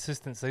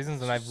 consistent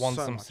seasons and they've won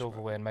So some much,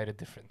 silverware and made a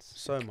difference.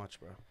 So much,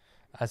 bro.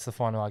 That's the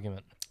final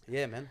argument.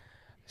 Yeah, man.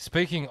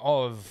 Speaking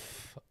of,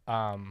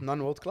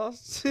 Non-world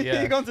class.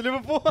 Yeah. You going to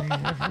Liverpool?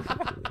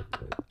 I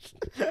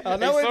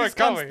know He where saw this it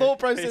coming. thought He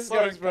process saw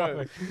it goes,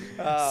 bro.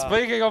 coming.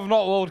 Speaking of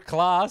not world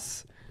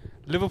class,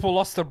 Liverpool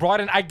lost to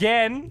Brighton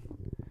again.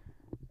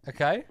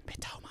 Okay.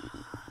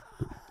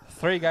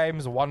 3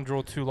 games, 1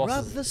 draw, 2 Rub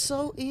losses. the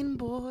soul in,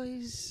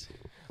 boys.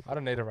 I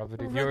don't need to rub it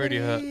in. Rub You're already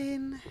it hurt.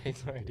 in.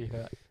 He's already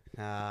hurt.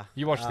 Nah.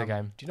 You watched the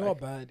game. Do you know how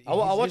bad? I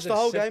watched the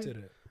whole game.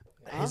 It.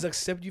 He's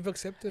you've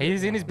accepted.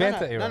 He's it. in his No,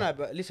 banter no, era. no,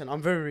 but listen,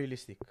 I'm very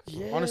realistic.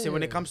 Yeah. Honestly,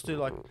 when it comes to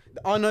like,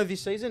 I know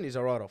this season is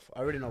a write-off. I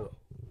already know it,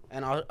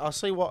 and I'll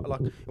see what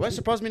like. It won't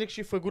surprise me next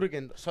year if we're good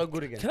again, so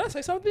good again. Can I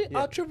say something?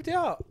 Yeah. I tripped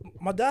out.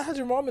 My dad has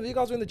reminded me that you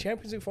guys were in the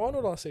Champions League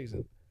final last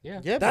season.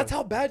 Yeah. Yeah, That's bro.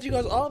 how bad you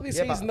guys are this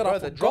Yeah, but season. That bro, I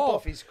the forgot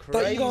drop-off is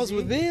that you guys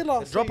were crazy. there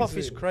last The drop-off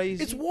is season.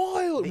 crazy. It's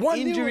wild. The 1-0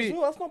 injury- as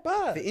well. That's not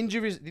bad. The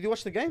injuries. Did you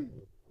watch the game?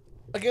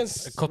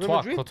 Against Courtois,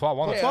 Madrid? Courtois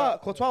won it. Yeah.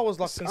 Courtois was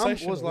like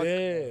sensational. was like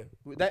yeah.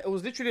 that. It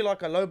was literally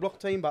like a low block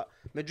team, but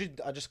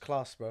Madrid are just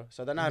class, bro.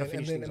 So they know how to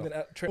finish things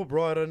off. For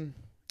Brighton,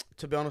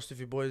 to be honest with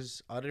you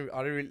boys, I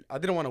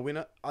didn't want to win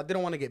it. I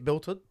didn't want to get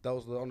belted. That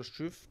was the honest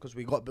truth because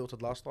we got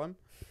belted last time,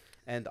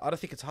 and I don't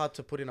think it's hard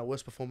to put in a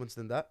worse performance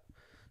than that.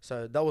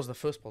 So that was the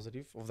first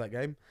positive of that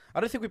game.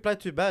 I don't think we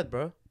played too bad,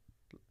 bro.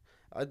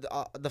 I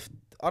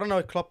don't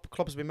know. Klopp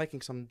has been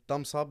making some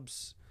dumb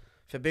subs.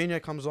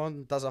 Fabinho comes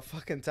on, does a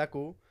fucking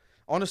tackle.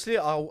 Honestly,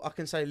 I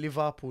can say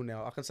Liverpool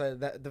now. I can say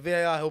that the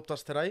VAR helped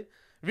us today.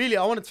 Really,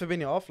 I wanted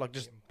Fabinho off, like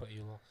just, But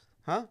you lost.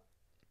 huh?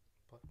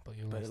 But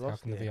you But lost. you How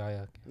lost, can the yeah.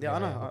 VAR? Yeah, I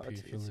know. help you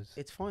if you lose?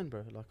 It's fine,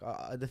 bro.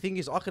 Like the thing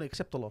is, I can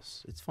accept the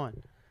loss. It's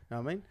fine.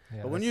 know what I mean?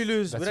 Yeah, But when you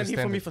lose, we that's don't your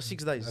hear from you standard. for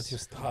 6 days. That's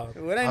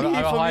your We I don't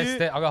hear got from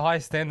you. I got high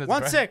standards.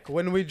 One bro. sec.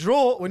 When we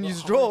draw, when you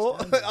draw,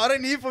 I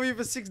don't hear from you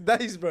for 6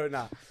 days, bro.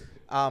 Nah.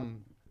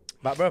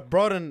 But bro,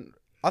 Brighton,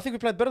 I think we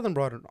played better than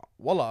Brighton.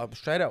 Wallah,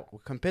 straight out.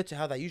 Compared to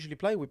how they usually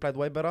play, we played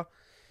way better.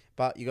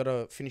 But you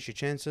gotta finish your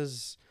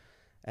chances.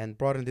 And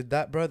Brighton did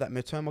that, bro. That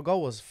Mitoma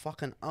goal was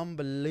fucking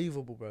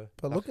unbelievable, bro.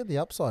 But look at the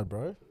upside,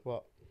 bro.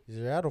 What?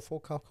 You're out of 4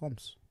 cup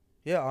comps.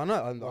 Yeah, I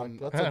know.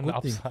 That's a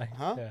good thing. Upside.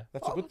 Huh? Yeah.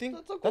 That's a good thing.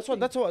 That's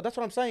what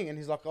I'm saying. And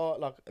he's like, oh,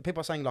 like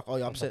people are saying like, oh,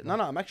 you're upset. No,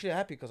 I'm actually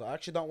happy because I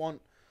actually don't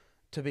want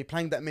to be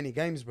playing that many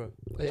games, bro.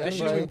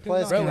 Especially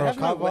players Bro, can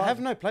recover. we have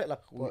no play. Like,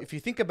 if you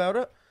think about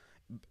it,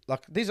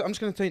 like these, I'm just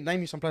gonna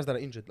name you some players that are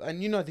injured,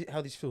 and you know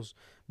how this feels.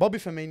 Bobby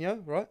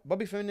Firmino, right?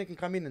 Bobby Firmino can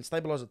come in and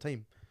stabilize a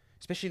team,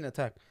 especially in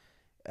attack.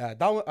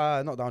 Not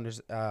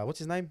Downers. What's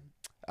his name?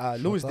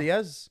 Luis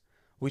Diaz,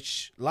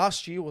 which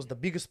last year was the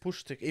biggest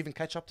push to even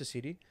catch up to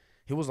City.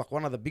 He was like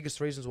one of the biggest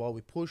reasons why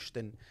we pushed.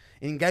 And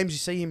in games, you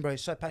see him, bro.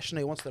 He's so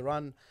passionate. He wants to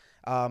run.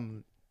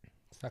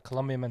 It's that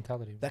Colombian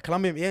mentality. That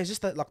Colombian, yeah, it's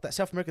just that like that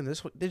South American.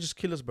 They're just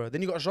killers, bro.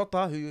 Then you got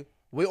Jota, who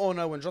we all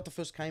know when Jota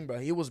first came, bro.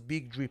 He was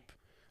big drip,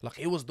 like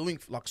he was doing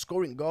like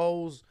scoring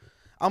goals,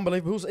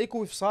 unbelievable. He was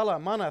equal with Salah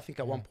and Mane, I think,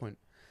 at one point.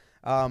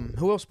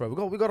 Who else, bro?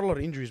 We got a lot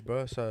of injuries,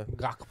 bro. So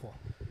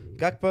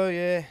Gakpo,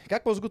 yeah,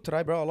 Gakpo was good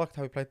today, bro. I liked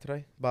how he played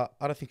today, but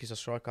I don't think he's a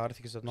striker. I don't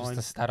think he's a 9. Just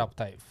a stat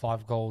update: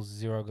 5 goals,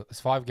 0. It's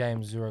 5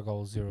 games, 0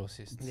 goals, 0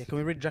 assists. Yeah, can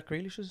we read Jack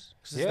Grealish's?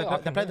 Yeah,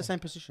 they play the same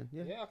position.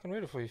 Yeah, Yeah, I can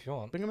read it for you if you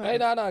want. bring him out. Hey,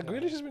 nah.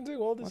 Grealish has been doing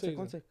all this season.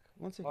 One sec.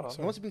 Hold on.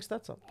 I want to bring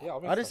stats up. Yeah,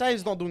 I didn't say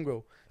he's not doing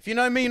well. If you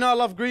know me, you know I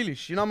love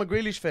Grealish. You know I'm a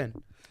Grealish fan.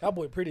 That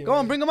boy pretty. Go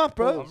on, bring him up,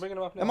 bro. I'm bringing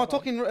him up now. Am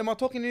I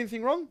talking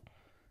anything wrong?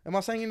 Am I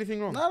saying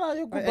anything wrong? No,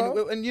 you're good,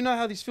 bro. And you know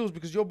how this feels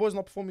because your boy's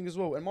not performing as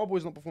well, and my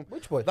boy's not performing.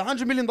 Which boy? The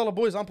 $100 million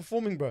boys aren't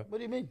performing, bro. What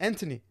do you mean?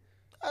 Anthony.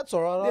 That's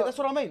all right. Yeah, that's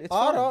what I mean. It's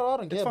I fine.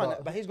 don't It's care, fine.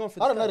 but He's going for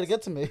the I don't let stats. it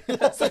get to me.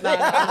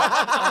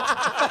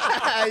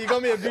 You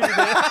got me a beauty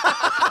there.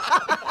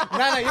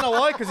 No, you know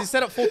why? Because he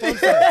set up 4 times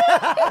today.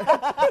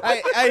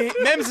 hey,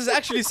 Mems has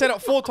actually set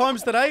up 4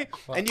 times today,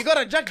 and you got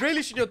a Jack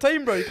Grealish in your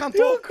team, bro. You can't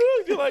talk.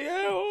 You're like,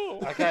 yeah. Oh.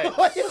 Okay,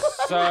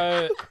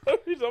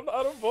 so I'm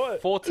not on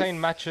board. 14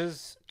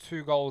 matches,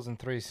 2 goals and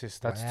 3 assists.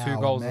 That's 2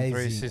 Wow, goals and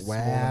 3 amazing. assists more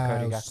than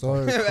Cody Gakpo. So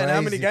And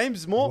how many crazy.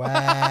 games more? Wow.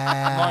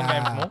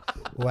 9 games more.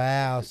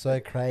 Wow, so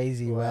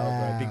crazy.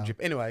 Wow. Bro, big drip.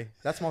 Anyway,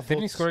 that's my Didn't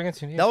he thoughts. score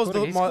against United? That was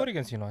he my- scored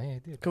against United. Yeah, he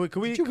did.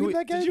 Can we? Did you win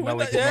that game? Did you No, win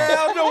we that? did Yeah,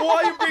 I don't know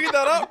why you bringing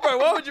that up, bro.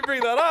 Why would you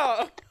bring that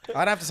up?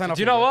 I'd have to sign up.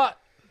 Do you know what?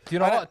 Do you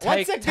know what?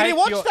 One sec, did he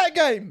watch that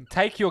game?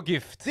 Take your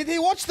gift. Did he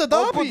watch the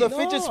Oh, derby? but the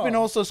fidget spinner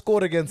also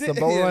scored against them,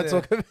 but we won't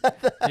talk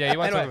about that. Yeah, you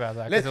won't Anyway, talk about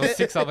that let's- because there was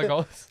 6 other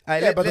goals.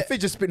 Hey, Yeah, but the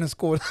fidget spinner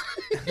scored.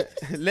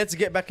 let's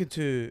get back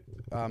into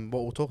what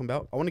we're talking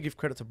about. I want to give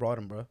credit to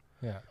Brighton, bro,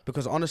 Yeah.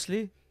 because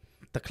honestly,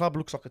 the club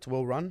looks like it's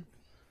well run,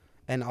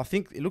 and I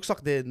think it looks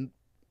like they're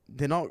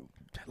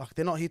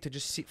not here to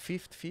just sit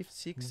 5th,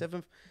 6th,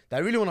 7th.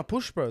 They really want to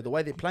push, bro. The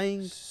way they're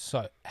playing,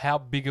 So, how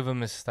big of a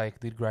mistake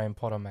did Graham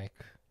Potter make?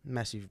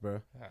 massive,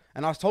 bro. Yeah.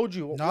 And I told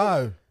you,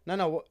 No,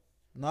 what?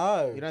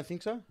 no, You don't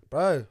think so?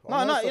 bro.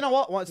 No. You know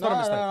what? Well, it's not a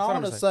mistake. No, It's I'm not a gonna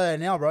mistake. say it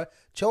now, bro.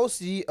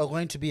 Chelsea are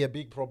going to be a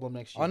big problem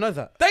next year. I know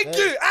that. Thank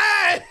you.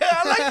 Hey,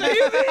 I like to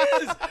hear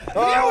this.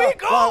 Here we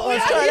go. Well, We are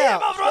straight here,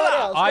 out, my straight brother.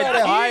 out, I-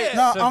 straight out. I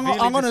No, severely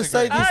I'm gonna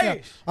say disagree. this now.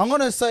 Hey. I'm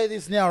gonna say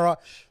this now, right?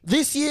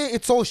 This year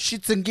it's all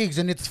shits and gigs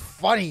and it's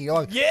funny.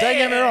 Like, Yeah. don't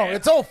get me wrong,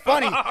 it's all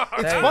funny.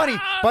 It's funny,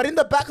 but in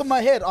the back of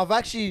my head, I've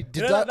actually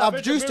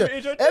I've juiced it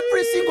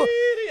every single.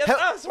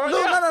 That's right,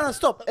 Look, yeah. no,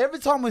 stop. Every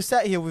time we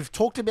sat here, we've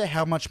talked about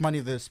how much money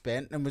they've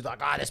spent, and we're like,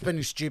 they're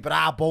spending stupid.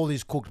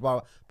 Boehly's cooked,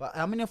 blah. But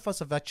how many of us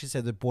have actually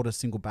said they bought a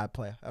single bad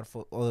player out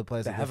of all the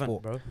players They that they've haven't,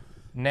 bought? bro.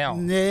 Now,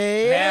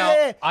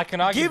 Yeah. I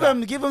can argue Give that.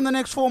 them the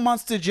next 4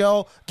 months to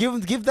gel.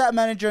 Give that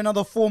manager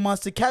another 4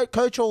 months to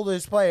coach all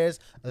those players.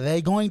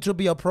 They're going to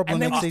be a problem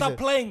And then next you season. start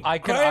playing. I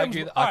can Graham's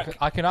argue. back.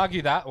 I can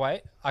argue that.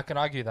 Wait, I can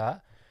argue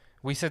that.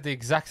 We said the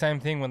exact same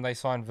thing when they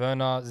signed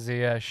Werner,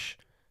 Ziyech,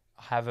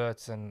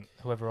 Havertz, and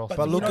whoever else.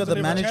 But you look know at the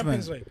the Champions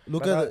management. League.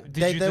 Look But, at did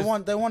you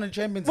just- they want a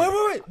Champions League.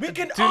 Wait. We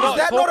can. not Is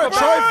that talk not a about-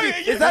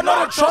 trophy? Bro, Is that not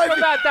a talk trophy?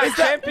 about that Is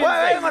that, Champions wait,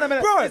 hang League. on a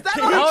minute. Bro, Is that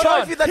Hold not a on,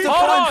 trophy that hold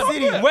defines on.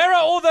 City? Where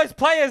are all those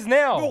players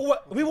now?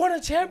 We won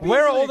a Champions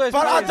Where are all League. those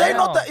But are players they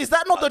now? not? Is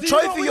that not the Do you know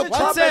trophy what your the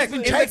club has Champions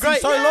been League-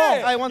 chasing so Yeah.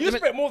 long? I want You them-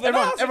 spent more than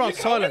everyone, us, and everyone you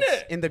can't win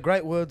silence. it. In the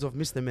great words of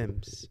Mr.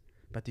 Mems.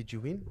 But did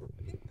you win?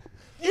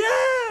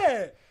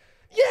 Yeah.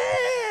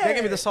 Go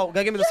give me the salt.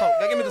 Go give me the salt.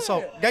 Go give me the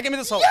salt. Go give me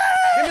the salt.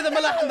 Give me the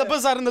malak and the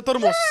bazaar and the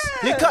turmos.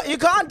 You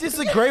can't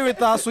disagree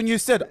with us when you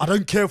said, I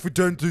don't care if we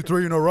don't do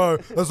 3 in a row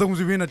as long as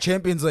we win a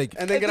Champions League.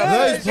 And then get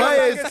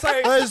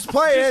Those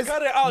players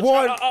Cut it out.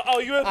 won.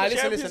 UEFA Listen.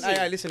 Champions League.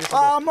 Hey, listen.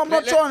 I'm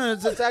not trying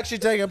to actually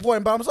take a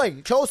point, but I'm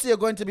saying Chelsea are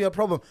going to be a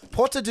problem.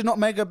 Potter did not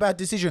make a bad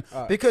decision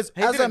because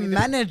He as a didn't.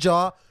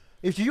 manager,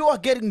 if you are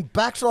getting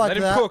backed like Let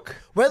him that, cook.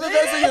 whether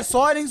those are your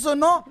signings or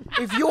not,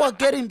 if you are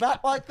getting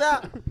back like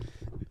that,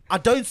 I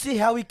don't see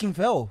how he can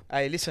fail.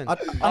 Hey, listen.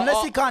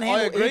 Unless he can't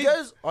handle I agreed,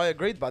 egos. I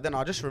agreed, but then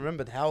I just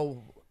remembered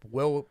how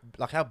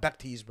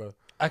backed he is, bro.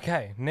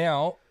 Okay,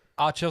 now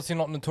are Chelsea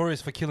not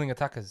notorious for killing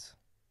attackers?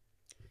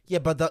 Yeah,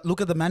 but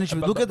look at the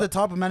management. Look at the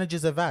type of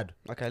managers they've had.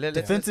 Okay,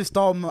 Defensive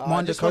style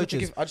minded just wanted to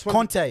coaches. give- I just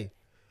wanted Conte,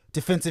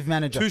 defensive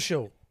manager.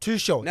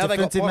 Tuchel, Now they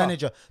got defensive Potter.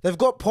 manager. They've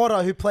got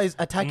Potter who plays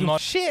attacking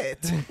Not- shit.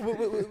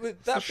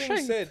 With that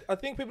being said, I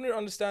think people need to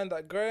understand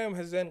that Graham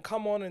has then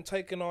come on and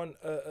taken on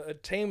a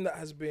team that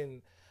has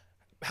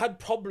had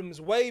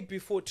problems way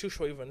before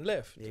Tuchel even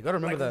left. Yeah, you gotta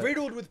remember that.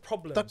 Riddled with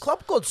problems. The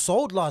club got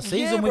sold last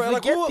season. bro, we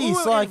forget we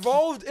this. were Like,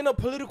 involved in a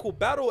political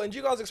battle, and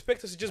you guys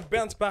expect us to just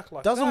bounce back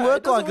like Doesn't that. work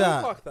It doesn't like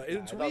that. Work like that.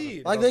 It's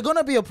weird. like they're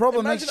gonna be a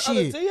problem Imagine next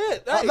other year. day, yeah.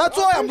 Hey, That's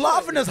I why I'm appreciate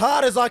laughing it. as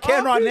hard as I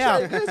can right now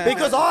appreciate it.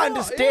 because I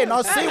understand.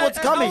 I see what's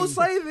And I coming. will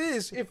say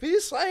this: if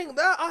he's saying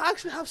that, I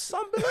actually have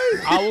some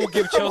belief. I will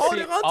give I'm Chelsea.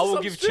 holding on to I will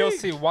some give streak.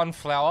 Chelsea one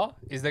flower.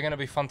 Is they're going to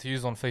be fun to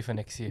use on FIFA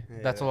next year?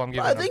 That's all I'm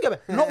giving. I them. think about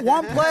it. Not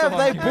one player have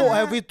they bought.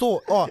 Have we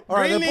thought? Oh, all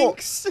right, they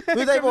bought.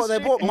 Who they bought? They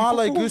bought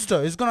Malo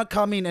Gusto. He's gonna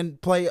come in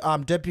and play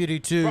deputy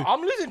to. Bro,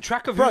 I'm losing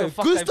track of who Bro, the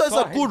fuck they've Gusto's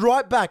a signed. good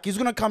right back. He's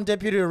gonna come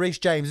deputy to Reece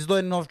James. He's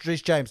learning off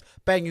Reece James.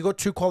 Bang, you got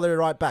two quality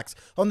right backs.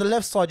 On the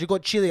left side, you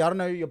got Chile. I don't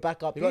know who your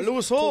backup. You got is.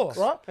 Lewis Hall,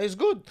 right? He's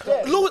good.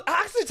 Lewis,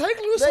 I actually take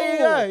Lewis. There you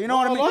go. You know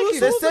what I mean? Lewis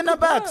The Hall's a centre good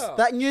backs. player.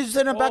 That new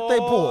centre back they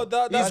bought.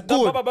 He's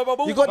good.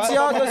 You got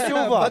Thiago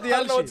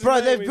Silva.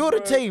 Bro, they've built a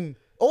team.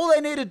 All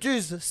they need to do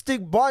is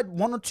stick by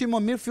one or two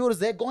more midfielders.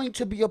 They're going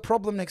to be a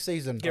problem next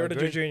season. Get rid of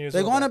Jorginho.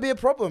 They're going to be a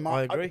problem.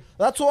 I agree.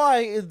 That's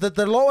why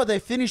the lower they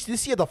finish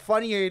this year, the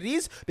funnier it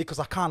is because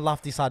I can't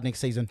laugh this hard next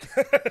season.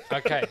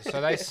 Okay,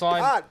 so they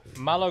signed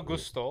Malo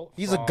Gusto.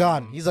 He's a from-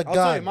 gun. He's a I'll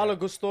tell you, gun. Malo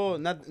Gusto,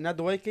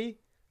 Nadweki,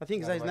 I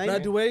think is his name.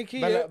 Madueke,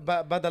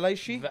 yeah.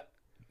 Badalaishi. That-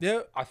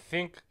 Yeah. I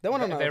think They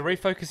wanna know. they're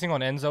refocusing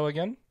on Enzo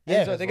again.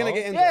 Yeah. Enzo, they're gonna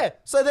get Enzo. Yeah,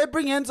 so they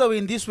bring Enzo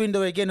in this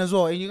window again as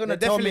well, and you're gonna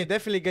They're tell me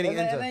definitely getting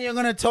and then Enzo. you're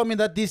gonna tell me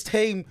that this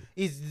team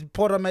is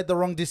Potter made the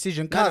wrong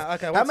decision. No, Cuz,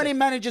 okay, how one many sec.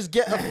 managers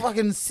get a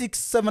fucking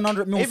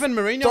 600-700 mil Even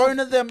Mourinho, thrown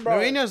at them, bro?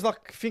 Mourinho's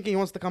like thinking he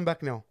wants to come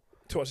back now.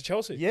 To watch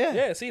Chelsea. Yeah.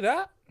 Yeah, see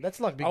that? That's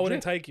like big. I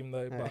wouldn't drip. take him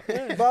though.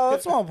 But Bro,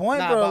 that's my point,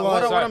 Nah, bro.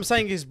 but Like, what I'm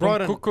saying is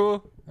Brighton.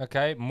 Kuku,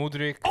 okay,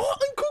 Mudrik. oh,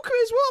 and Kuka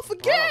as well.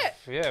 Forget.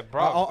 Yeah,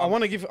 bro. I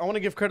want to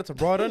give credit to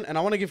Brighton, and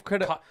I want to give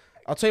credit. Ka-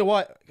 I'll tell you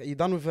what. Are you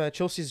done with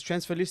Chelsea's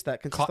transfer list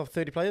that consists of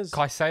 30 players?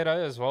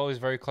 Caicedo as well is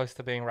very close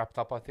to being wrapped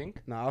up, I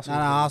think. No, nah, Arsenal.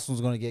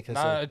 Arsenal's gonna get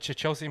Caicedo. No,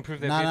 Chelsea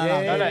improved their No, bid.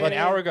 no, no, no, but- an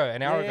hour ago.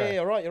 An hour Yeah, ago.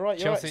 you're right. You're right.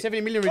 Chelsea-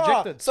 70 million Oh,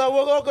 rejected. so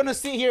we're all gonna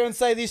sit here and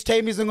say this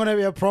team isn't gonna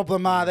be a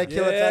problem. They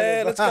kill it.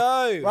 Yeah, let's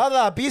go.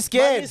 Brother, be Money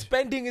scared.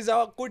 spending is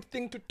a good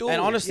thing to do.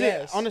 And honestly,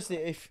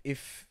 Yes.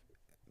 if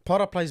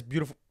Potter plays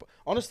beautiful,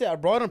 honestly, at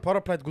Brighton, Potter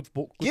played good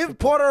football. Give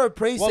Potter a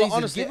preseason. Well,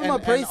 honestly, Give him a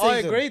and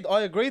preseason.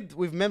 I agreed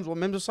with Mems what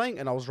Mems was saying,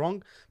 and I was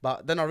wrong.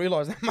 But then I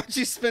realized how much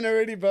he spent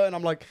already, bro. And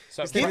I'm like,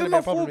 So it's Give not him gonna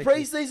a be full problem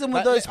next year. preseason with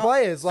But- those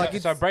players. Like,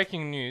 So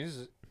breaking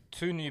news: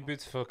 2 new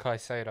boots for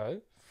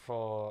Caicedo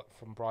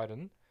from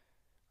Brighton.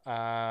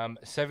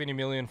 70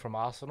 million from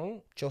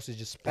Arsenal. Chelsea's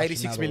just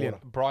 86 million.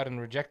 Brighton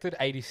rejected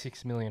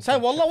 86 million. Say,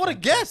 from wallah, what a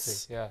from guess!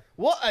 Chelsea. Yeah.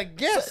 What a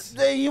guess!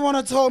 Then you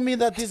want to tell me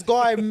that this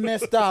guy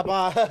messed up?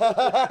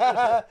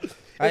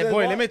 Hey,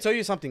 boy, let me tell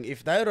you something.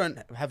 If they don't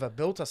have a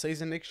built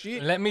season next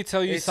year, Let me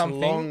tell you It's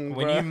something. long,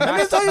 when bruh. you Let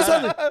me tell you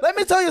something. Let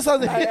me tell you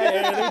something.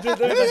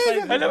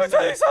 Let me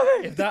tell you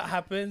something. If that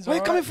happens, Why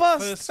you alright, coming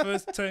fast?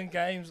 First 10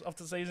 games of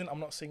the season, I'm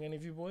not seeing any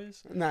of you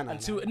boys. no,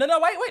 Until wait,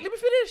 let me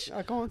finish.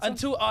 Come on, son.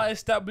 Until I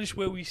establish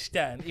where we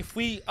stand. If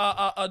we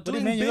are What do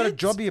doing you mean? You got a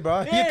bids- job here,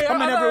 bro. Yeah, You're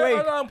coming I know, every I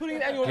week. know, I'm putting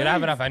in annual You don't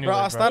have leave. enough annual Bro,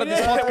 I leave, started this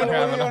Yeah. podcast. What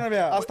are you on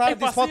about? I started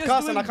If I this see us podcast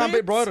and doing I can't beat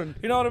bits, Brighton.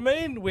 You know what I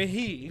mean? We're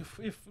here.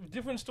 If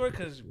different story,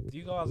 because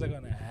you guys are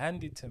gonna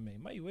hand it to me.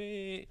 Mate,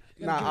 wait.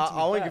 Nah,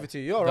 I won't give it to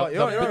you. You're right. The-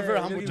 You're the- a very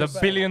humble. The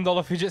 $1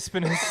 billion fidget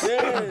spinners.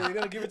 Yeah, you're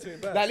gonna give it to me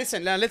back. Now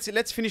listen. Now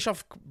let's finish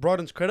off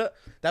Brighton's credit.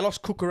 They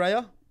lost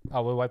Kukureya.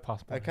 Oh, we're way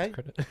past Brighton's Okay.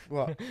 credit.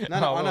 What? No, Oh, I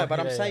know, well, but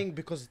I'm yeah, saying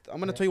because I'm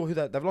gonna tell you who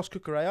they've lost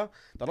Kukureya.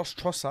 They lost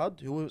Trossard,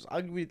 who was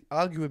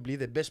arguably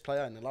their best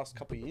player in the last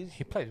couple of years.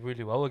 He played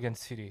really well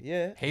against City.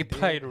 Yeah, He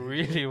played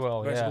really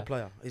well. He's a Yeah. good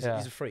player. He's Yeah.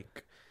 a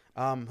freak.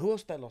 Who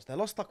else they lost? They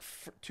lost like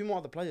two more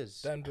other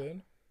players. Dan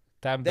Burn.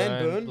 Dan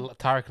Dan Burn, Burn.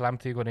 Tarek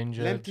Lamptey got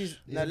injured. Lamptey's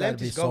He's about to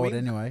be Lamptey's sold going.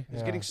 anyway. He's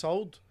Yeah. getting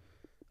sold.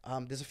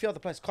 There's a few other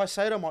players.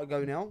 Caicedo might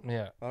go now.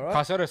 Yeah. All right.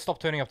 Caicedo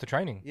stopped turning up to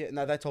training. Yeah,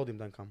 no, they told him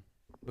don't come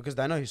because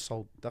they know he's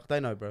sold. They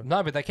know, bro.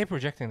 No, but they keep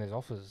rejecting these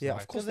offers. Yeah,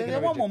 like- of course They they're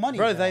gonna want more reject- money.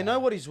 bro. They know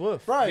what he's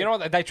worth. Bro, You know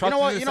what? They tried You know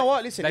to what? do the You know sa-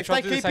 what? Listen, they if tried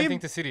they to do the keep same him- thing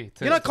to City. You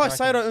know, to make him-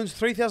 Caicedo earns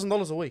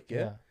 $3,000 a week.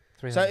 Yeah.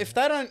 So 300. if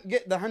they don't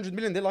get the 100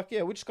 million, they're like,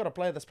 yeah, we just got a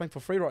player that's playing for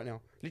free right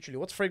now. Literally,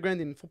 what's $3,000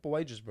 in football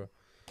wages, bro?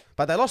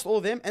 But they lost all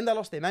of them, and they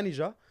lost their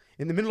manager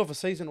in the middle of a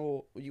season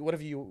or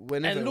whatever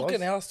whenever And it look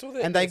was. at how still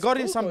there. And they there's got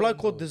in still some bloke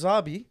going called on.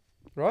 Dezabi,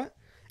 right?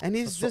 And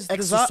he's just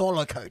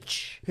ex-Swallow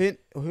coach.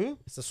 who?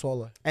 It's a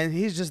Swallow. And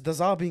he's just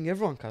Dezabiing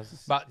everyone,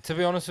 cuz. But to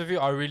be honest with you,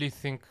 I really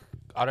think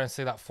I don't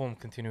see that form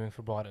continuing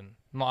for Brighton.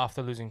 Not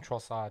after losing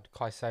Trossard,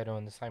 Caicedo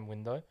in the same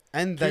window.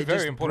 And Two they very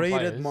just important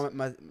breeded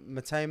players.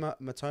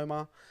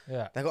 Matoma.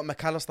 Yeah. They got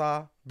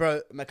McAllister.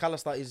 Bro,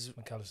 McAllister is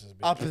McAllister's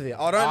big. up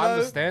there. I don't I know.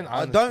 understand.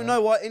 I don't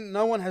know why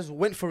no one has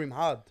went for him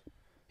hard.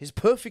 He's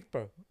perfect,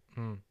 bro.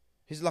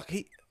 He's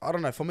like I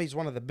don't know. For me, he's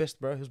one of the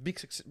best, bro. He's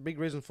big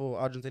reason for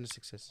Argentina's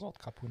success. World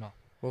Cup winner.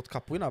 World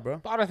Cup winner, bro.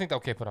 But I don't think they'll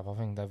keep it up. I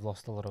think they've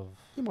lost a lot of.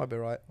 You might be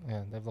right.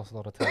 Yeah, they've lost a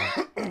lot of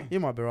talent. You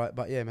might be right,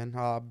 but yeah, man.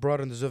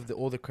 Brighton deserve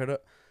all the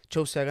credit.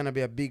 Chelsea are gonna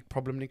be a big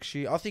problem next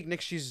year. I think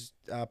next year's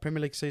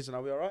Premier League season.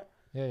 Are we alright?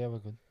 Yeah, we're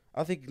good.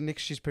 I think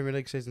next year's Premier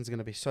League season is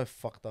gonna be so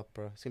fucked up,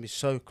 bro. It's gonna be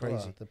so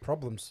crazy. The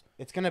problems.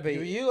 It's gonna be.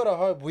 You gotta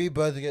hope we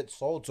both get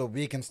sold so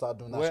we can start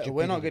doing that.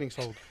 We're not getting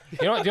sold.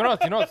 You know what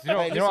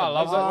I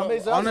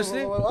love?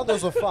 Honestly,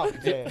 others are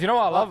fucked. Do you know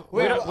what I love?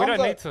 We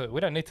I'm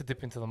don't need to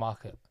dip into the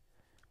market.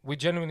 We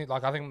genuinely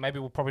like. I think maybe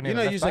we'll probably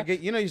need.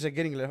 you're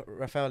getting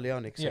Rafael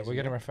Leão next season. We're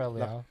getting Rafael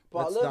Leão.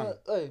 But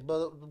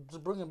to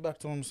bring it back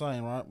to what I'm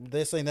saying, right?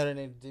 They're saying they don't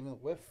need to even.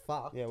 We're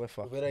fucked. Yeah, we're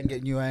fucked. We don't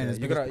get new owners.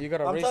 You gotta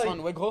re-sign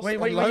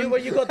Weghorst.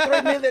 When you got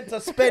 3 million to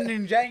spend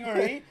in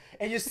January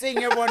and you're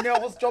seeing everyone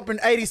else dropping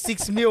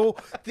 86 mil,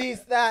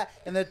 this, that,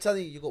 and they're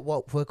telling you got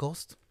what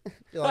Weghorst?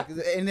 Like,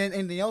 and then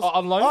anything else?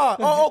 On loan?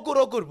 Oh,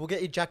 good. We'll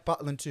get you Jack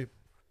Butland too.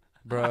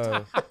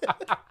 Bro.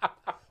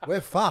 We're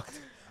fucked.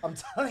 I'm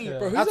telling you,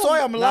 bro. That's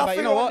why I'm laughing.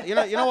 You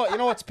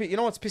know what's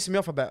pissing me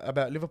off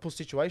about Liverpool's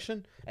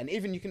situation, and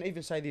you can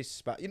even say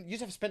this, but you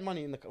just have spent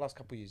money in the last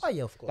couple of years. Oh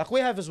yeah, of course. Like we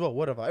have as well.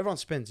 Whatever, everyone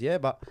spends, yeah,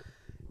 but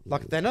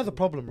like they know the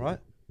problem, right?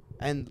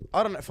 And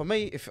I don't know. For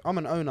me, if I'm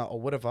an owner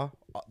or whatever,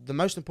 the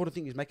most important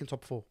thing is making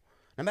top 4.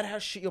 No matter how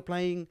shit you're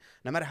playing,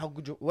 no matter how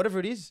good whatever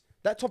it is,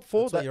 that top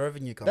 4. That's where your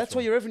revenue comes. That's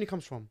where your revenue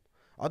comes from.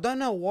 I don't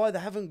know why they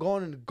haven't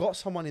gone and got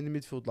someone in the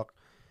midfield like.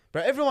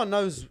 Bro, everyone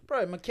knows.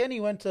 Bro,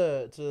 McKennie went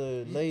to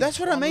Leeds. That's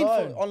what I mean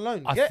on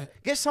loan.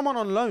 Get someone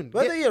on loan.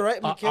 Whether you're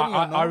right, McKennie or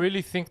not. I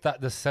really think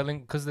that the selling,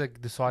 because they're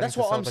deciding to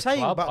sell the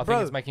club, but I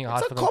think it's making it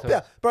hard for them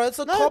to... Bro, it's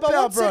a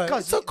cop-out, bro.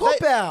 It's a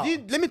cop-out.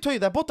 Let me tell you,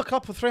 they bought the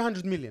club for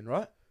 300 million,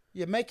 right?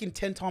 You're making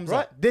 10 times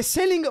right? that. They're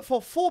selling it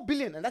for 4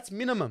 billion, and that's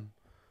minimum.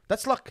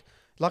 That's like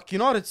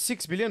United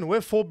 6 billion, we're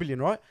 4 billion,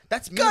 right?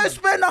 That's minimum. Go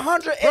spend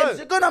 100 M's.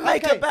 You're gonna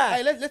make it back.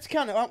 Hey, let's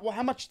count it.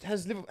 How much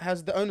has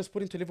the owners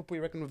put into Liverpool?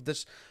 You reckon with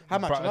this? How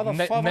much? Bro,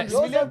 Another 500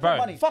 million?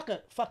 Bro. Fuck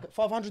it.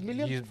 500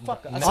 million?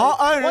 Fuck it.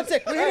 Our owners. 1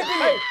 sec. We hit a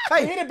billion.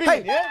 We hit a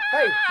billion. Yeah.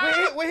 Hey,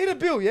 we hit a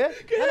bill. Yeah.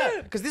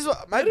 Because this is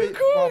what maybe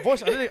my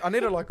voice. I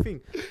need a like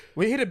thing.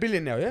 We hit $1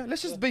 billion now. Yeah.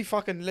 Let's just be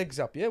fucking legs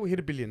up. Yeah. We hit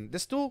 $1 billion.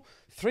 There's still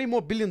 $3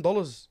 more billion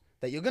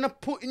that you're gonna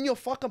put in your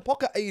fucking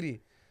pocket.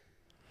 80.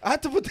 I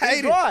had to put the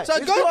 80. Right.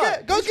 So go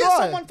get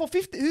someone for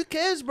 50. Who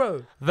cares,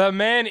 bro? The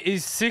man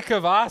is sick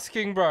of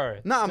asking, bro.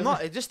 No, I'm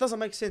not. It just doesn't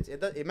make sense.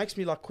 It makes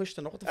me like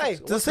question. What the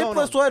fuck? The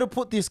simplest way to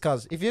put this,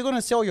 cuz, if you're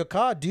gonna sell your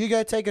car, do you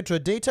go take it to a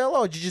detailer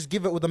or do you just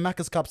give it with the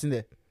Macca's cups in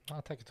there?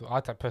 I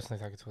personally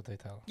take it to a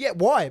detailer. Yeah,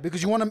 why?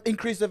 Because you want to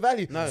increase the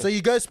value. No. So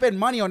you go spend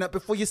money on it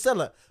before you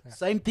sell it. Yeah.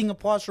 Same thing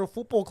applies for a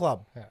football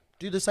club. Yeah.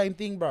 Do the same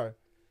thing, bro.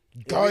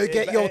 Go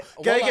get your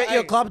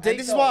club. And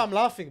this is why I'm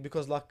laughing,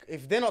 because like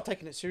if they're not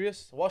taking it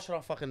serious, why should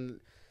I fucking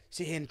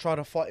sit here and try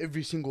to fight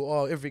every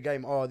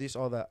game, this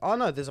or that? I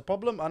know there's a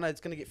problem. I know it's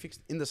gonna get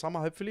fixed in the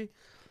summer, hopefully.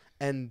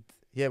 And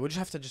yeah, we just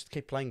have to just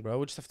keep playing, bro.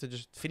 We just have to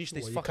just finish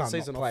this fucking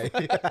season off.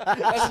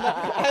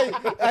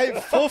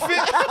 Hey, forfeit.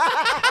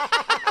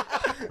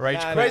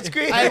 Rage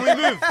quit. Hey,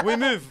 we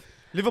move.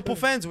 Liverpool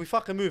fans, we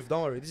fucking move.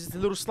 Don't worry. This is a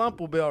little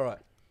slump. We'll be all right.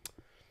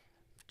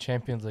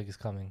 Champions League is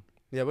coming.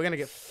 Yeah, we're gonna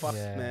get fucked,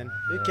 man.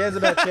 Who cares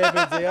about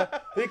Champions League?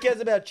 Who cares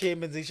about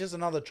Champions League? It's just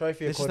another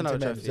trophy. It's just another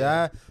trophy.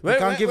 Yeah. We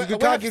can't give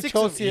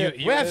Chelsea.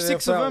 We have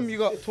 6 of them. You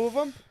got 2 of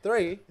them.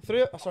 3.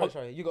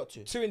 Sorry. You got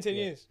 2. 2 in 10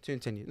 years. 2 in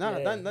 10 years.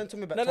 No, don't tell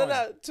me about. No.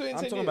 2 in 10 years. I'm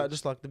talking about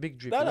just like the big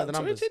drip. No, the 2 in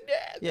numbers. 10.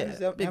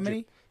 Yeah. How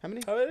many? How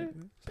many?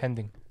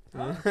 Pending.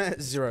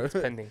 0.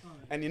 Pending.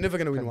 And you're never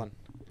gonna win one.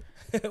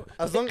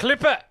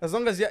 Clip it. As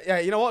long as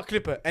you know what,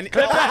 clip it. And if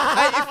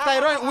they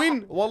don't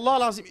win, wallah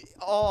lazim.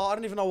 I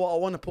don't even know what I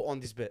want to put on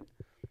this bet.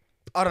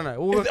 I don't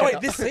know. Wait,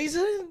 this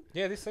season?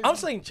 Yeah, this season. I'm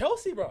saying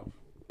Chelsea, bro.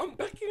 I'm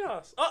backing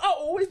us. I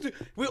always do.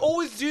 We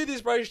always do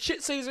this, bro.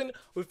 Shit season.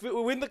 We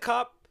win the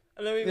cup.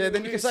 And then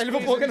then you can say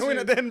Liverpool going to win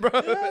it then, bro.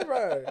 Yeah,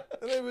 bro.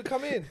 And then we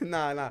come in.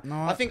 Nah.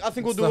 No, I think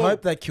we'll do the well.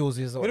 hope that kills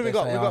you. What do we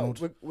got?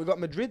 We got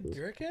Madrid.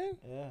 You reckon?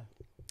 Yeah.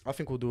 I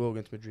think we'll do well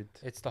against Madrid.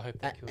 It's the hope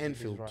that kills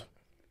Anfield. you, right?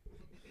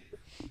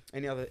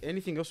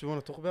 Anything else we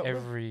want to talk about?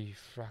 Every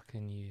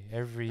fucking year.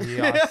 Every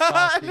year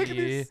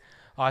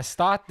I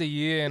start the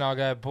year and I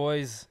go,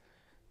 boys,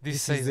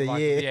 this season, is the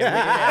year.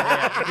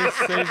 This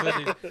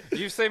season.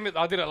 You've seen me.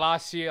 I did it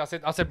last year. I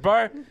said,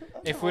 bro,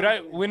 if we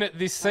don't win it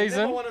this season,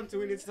 I never want them to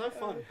win. It's so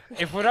fun.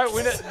 If we don't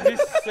win it this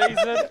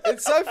season,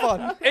 it's so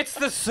fun. It's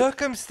the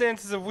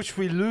circumstances of which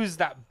we lose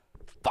that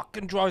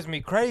fucking drives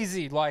me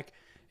crazy. Like,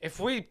 if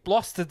we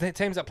lost to the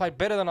teams that played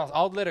better than us,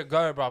 I'll let it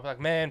go, bro. I'll be like,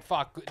 man,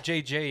 fuck,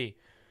 GG.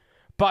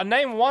 But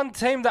name one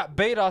team that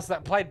beat us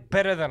that played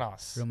better than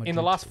us in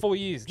the last 4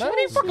 years. No, they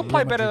didn't fucking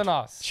play better than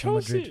us.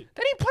 Chelsea.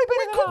 They didn't play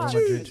better than us.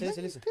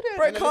 Listen.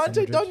 Bro, can't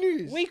take done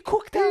news. We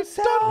cooked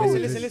ourselves.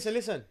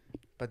 Listen.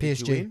 But PSG.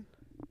 did you win?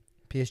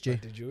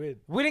 PSG. Did you win?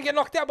 We didn't get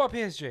knocked out by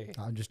PSG.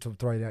 I'm just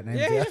throwing out names.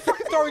 Yeah, you're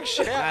fucking throwing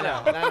shit out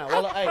now. No.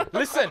 Well, hey,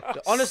 Listen,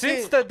 honestly,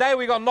 since the day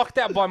we got knocked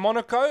out by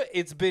Monaco,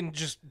 it's been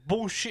just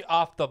bullshit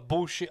after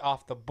bullshit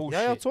after bullshit.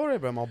 yeah, Torre,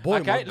 bro, my boy,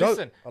 Okay, my goat.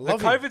 listen. I The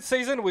love him. COVID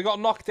season, we got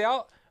knocked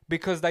out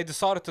because they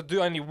decided to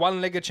do only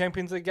one leg of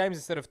Champions League games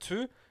instead of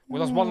two. We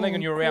lost one leg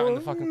and you were out in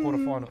the fucking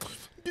quarterfinals.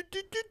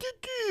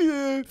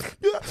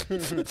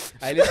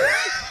 Hey, listen.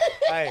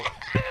 hey,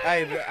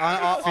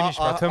 Finish,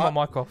 bro. Turn my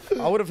mic off.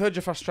 I would have heard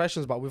your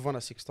frustrations, but we've won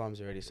it 6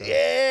 times already. So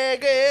Yeah,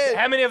 good.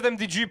 How many of them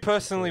did you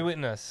personally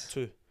witness?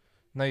 2.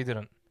 No, you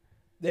didn't.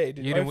 Yeah, he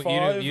did. You didn't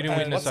witness. You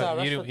didn't What's that,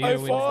 witness. Rashford? You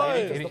didn't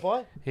Five. witness.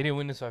 Depay? He didn't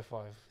witness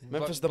 05.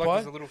 Memphis Bloke Depay?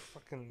 is a little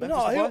fucking. No,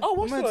 Memphis Depay? I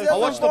watched Man, it. I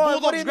watched the What do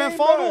Bulldogs you grand mean,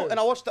 final, bro? and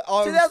I watched the.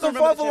 I still 2005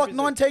 remember for the like Champions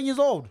League. 19 years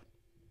old.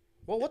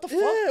 Well, what the fuck?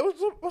 Yeah,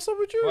 what's up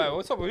with you? Wait,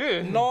 what's up with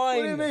you? 9. What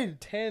do you mean?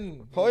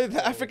 10. Oh,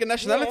 the African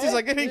nationalities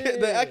are getting it.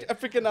 The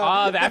African. The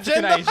African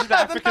gender. age. The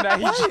African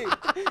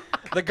age.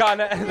 The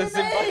Ghana and the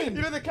Zimbabwe.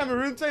 You know the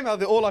Cameroon team? How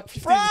they're all like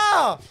 50s. Bruh,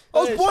 I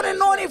was born in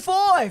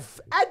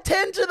 95. Add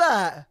 10 to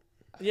that.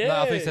 Yeah. No, I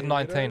thought he said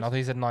 19. I thought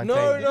he said 19.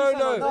 No.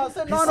 No, I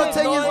said He 9 or said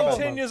 10 years 9, old.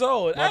 10 years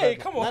old. Hey,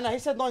 come on. No, he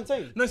said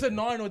 19. No, he said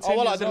 9 or 10 Oh,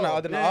 well, I years didn't know. old.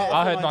 I didn't know. Yeah.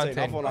 I heard 19.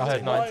 19. I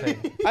heard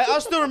 19. I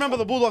still remember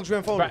the Bulldogs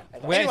grand final. Right,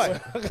 where's- Anyway,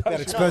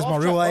 That exposed my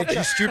real age,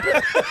 you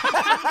stupid.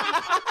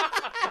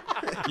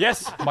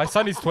 Yes, my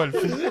son is 12.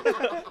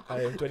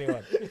 I am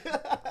 21.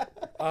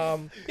 Yeah,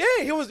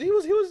 he was.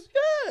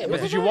 Yeah.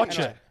 But did you watch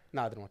it?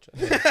 No, I didn't watch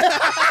it.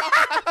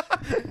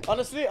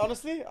 honestly,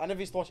 I never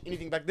used to watch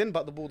anything back then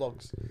but the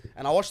Bulldogs.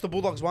 And I watched the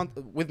Bulldogs one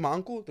with my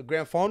uncle, the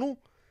grand final.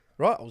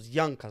 Right? I was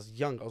young. I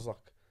was like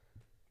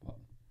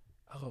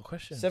I got a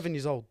question. 7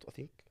 years old, I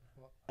think.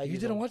 You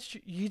didn't watch.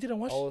 You didn't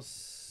watch. I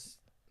was.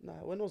 No,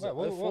 when was Wait, it?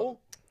 what- 04?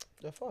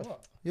 05.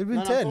 You've No, been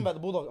I'm talking 10. about the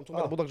Bulldogs. I'm talking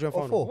about the Bulldogs grand Oh,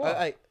 final. four.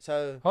 Hey,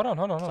 so. Hold on.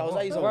 So I was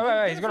 8 years old.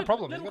 Wait, he's got a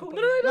problem. He's got a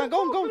problem. No, go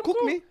on, cook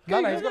me.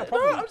 No, he's got a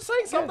problem. No, I'm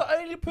saying I'm the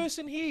only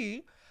person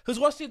here who's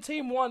watched your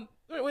team win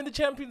the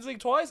Champions League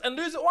twice and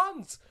lose it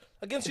once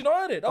against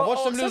United. I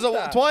watched them lose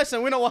it twice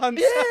and win it once.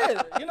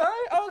 Yeah,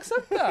 I'll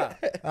accept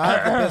that. I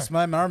had the best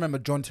moment. I remember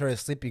John Terry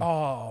sleeping.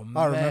 Oh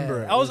man, I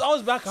remember it. I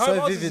was back home. So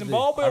I was in vividly.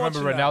 Zimbabwe. I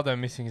remember watching that. Ronaldo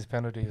missing his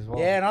penalty as well.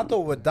 Yeah, and I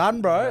thought we're done,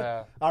 bro.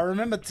 Yeah. I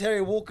remember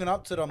Terry walking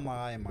up to them,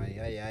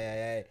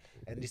 hey.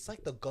 And it's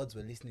like the gods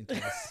were listening to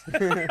us.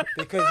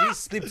 Because he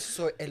slipped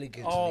so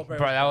elegantly. Oh, Bro,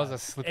 that was a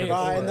slip of It the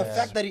Right, was and the foot.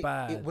 fact that it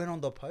bad. went on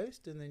the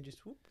post and then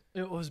just whoop.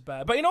 It was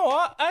bad, but you know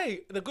what? Hey,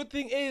 the good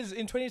thing is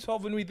in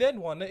 2012 when we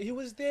then won, he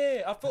was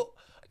there. I felt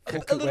a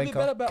little bit wanker.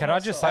 better about. Can I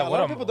just myself. say A what lot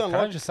a of people don't Can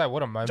I like- just say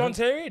what a moment? John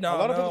Terry? No, A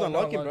lot of no, people don't no,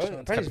 like him, no, bro. John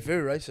Apparently he's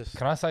Terry. very racist.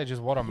 Can I say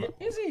just what a moment?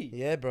 Is he?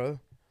 Yeah, bro.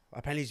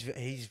 Apparently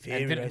he's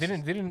very And racist.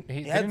 didn't he?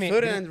 He had Didn't he?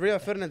 Ferdinand, Rio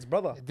Ferdinand's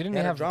brother. Didn't he he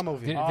had have a drama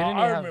with him? didn't- Oh, didn't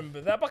he I have-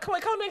 remember that, but come on,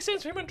 it can't make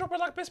sense for him and Dropper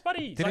like best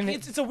buddies. Didn't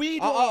Like, he- it's a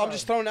weird. I'm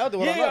just throwing it out there.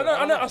 What Yeah,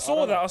 I know. I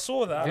saw I that. I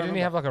saw that. Didn't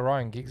he have like a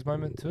Ryan Giggs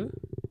moment too?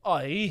 Oh,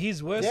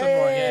 he's worse Yeah, than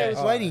Ryan. yeah, Giggs.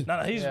 it's Wayne.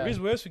 No, he's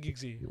Yeah. worse for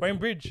Giggsy. Wayne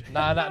Bridge.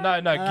 No, nothing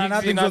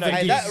Giggsy, no, goes with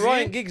Hey, Giggs. that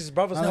Ryan Giggs'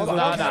 brother's No, father. no,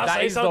 no, Can I that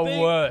say is the something?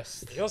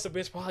 worst. He also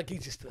best part.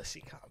 Giggs is still a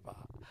sick cat, but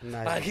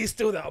Nah, like he's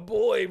still that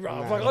boy,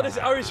 bro. Like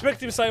honestly, I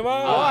respect him so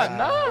much.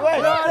 no.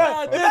 Wait,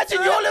 no.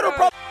 Imagine your little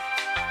problem.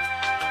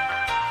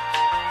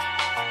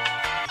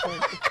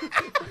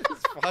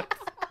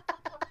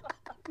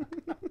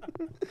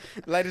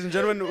 Ladies and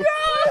gentlemen,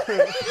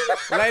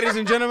 ladies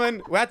and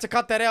gentlemen, we had to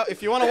cut that out.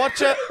 If you want to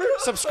watch it,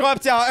 subscribe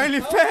to our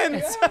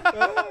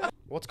OnlyFans.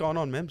 What's going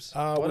on, Mems?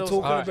 We're What else?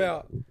 talking Alright.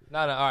 about. No,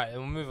 all right,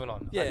 we're moving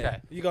on. Yeah, Okay.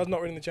 you guys not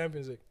winning the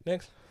Champions League.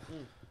 Next.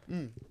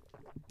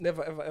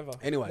 Never, ever.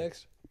 Anyway.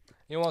 Next.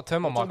 You know what?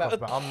 Turn my We're mic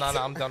talking off,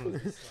 bro. I'm done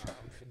with this.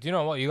 Do you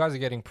know what? You guys are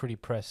getting pretty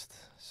pressed,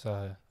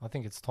 so I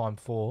think it's time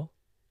for.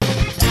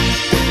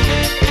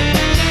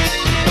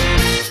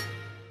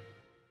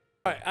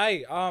 Alright,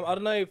 hey, I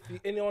don't know if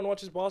anyone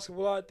watches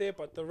basketball out there,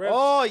 but the refs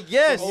Oh,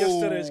 yes. from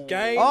yesterday's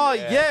game. Oh,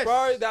 Yeah. yes.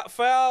 Bro, that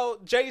foul,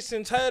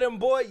 Jason Tatum,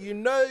 boy, you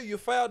know you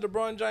fouled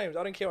LeBron James.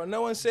 I don't care what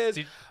no one says.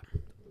 Did-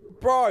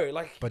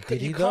 like, But did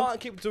you he though? can't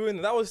keep doing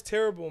that. That was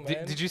terrible,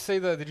 man. Did you see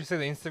the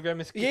Instagram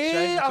exchange?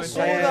 Yeah, I between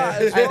saw Tatum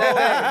that and- as well. They love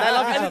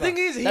each And the other. thing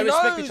is, he They knows,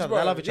 respect each other. bro.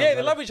 They love each Yeah, other.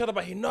 they love each other,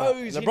 but he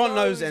knows. LeBron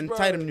knows and bro.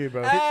 Tatum knew,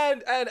 bro.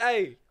 And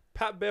hey,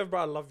 Pat Bev,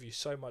 bro, I love you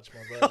so much, my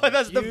bro. Oh,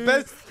 that's the You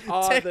best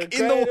are tech the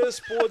in the world.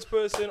 greatest sports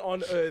person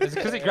on earth. Is it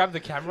because he grabbed the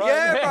camera?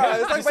 Yeah, bro. It's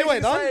You like see what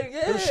he basically done?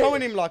 saying, He was yeah.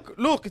 showing him like,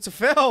 look, it's a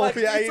foul. Like,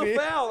 Yeah, it's it a is.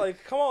 foul.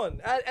 Like, come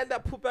on. And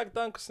that putback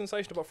dunk was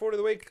sensational. But for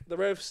the week, the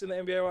refs in the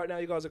NBA right now,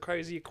 you guys are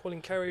crazy. You're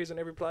calling carries on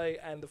every play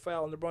and the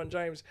foul on LeBron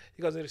James.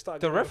 You guys need to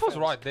start. The getting ref was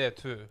offense. right there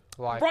too.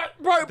 Like, Bro,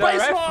 the ref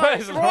baseline.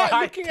 was Right,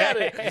 right looking at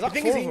it. there. The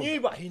thing is, four he of them?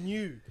 knew, but he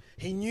knew.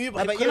 He knew, No,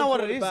 but but you know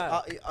what it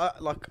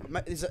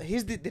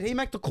is? Did he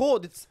make the call?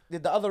 Did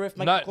the other ref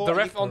make the call? No, the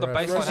ref on the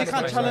baseline. Because he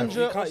can't challenge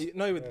it.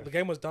 The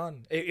game was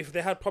done. If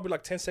they had probably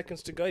like 10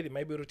 seconds to go, they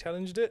maybe would have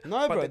challenged it. No,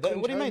 but bro. they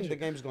couldn't What do you mean challenge the it.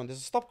 game's gone? There's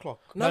a stop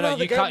clock. No, the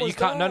you game can't. You was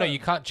can't. No, done. you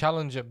can't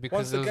challenge it because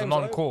Once the there was a game's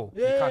over. non-call.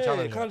 Yeah, You can't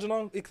challenge can't it.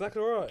 challenge.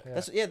 Exactly right.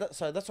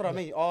 That's what I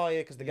mean. Oh yeah,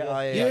 because the game.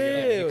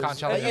 You can't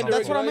challenge it.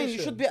 That's what I mean. You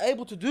should be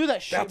able to do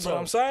that shit. That's bro. what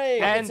I'm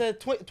saying. And- It's a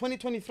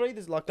 2023.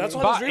 There's like That's a-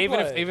 what- But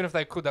Honest replay. even if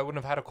they could, they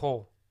wouldn't have had a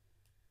call.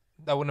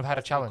 They wouldn't have had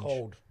a challenge.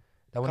 Cold.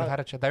 They wouldn't have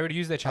had a. They already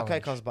used their challenge. Okay,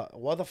 cuz, but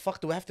why the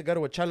fuck do we have to go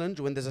to a challenge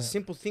when there's a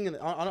simple thing?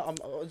 That's what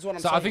I'm So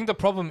saying. I think the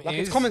problem Like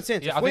is it's common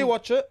sense. Yeah, If I we think-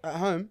 watch it at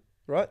home,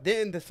 right?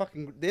 They're in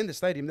the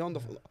stadium. They're on the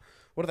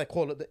what do they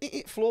call it?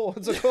 The floor.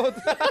 What's it called?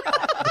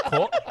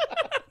 court.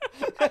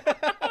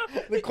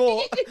 The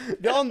court.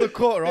 They're on the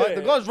court, right?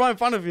 The guy's right in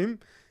front of him.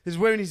 He's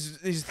wearing his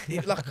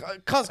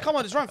like. Cuz, come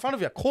on, it's right in front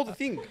of you. Call the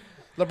thing.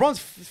 LeBron's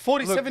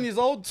 47 years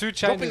old, two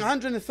dropping changes.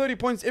 130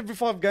 points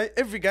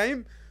every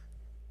game.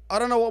 I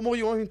don't know what more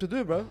you want him to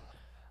do, bro.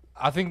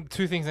 I think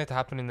two things need to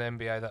happen in the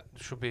NBA that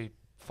should be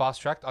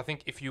fast tracked. I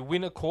think if you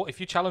win a call, if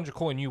you challenge a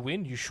call and you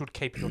win, you should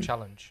keep your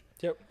challenge.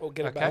 Yep, or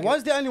get it Okay. back. Why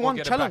is there only Or one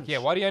get it back. challenge? Yeah,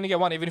 why do you only get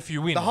one even if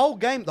you win? The whole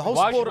game, the whole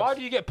why, sport. why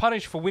do you get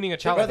punished for winning a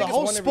Bro, challenge? the it's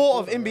whole one every sport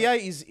of quarter,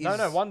 NBA is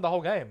No, won the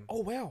whole game.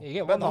 Oh wow, Yeah, you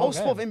get But one the whole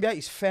game. sport of NBA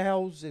is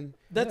fouls and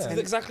that's Yeah.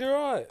 exactly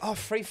right.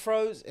 free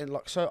throws and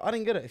like. So I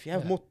didn't get it. If you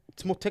have more,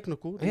 it's more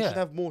technical. Then you Yeah. should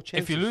have more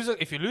chances.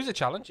 If you lose a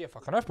challenge, yeah,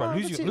 fucking oath, bro. No,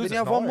 lose that's you it. lose Then it.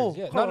 you have no one worries. more.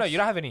 Yeah. No, Course. you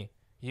don't have any.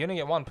 You only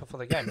get one for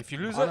the game. If you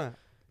lose I it, know.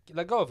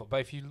 let go of it. But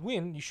if you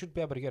win, you should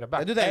be able to get it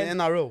back. They do that in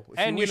NRL. If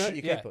and you win should,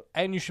 it, you yeah, keep it.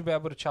 and you should be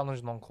able to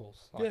challenge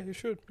non-calls. Like, Yeah, you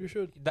should.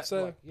 That,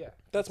 So like, yeah,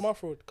 that's my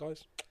fraud,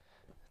 guys.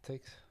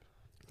 takes.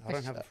 I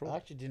don't have the I fraud.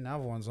 actually didn't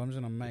have one, so I'm just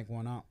gonna make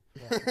one up.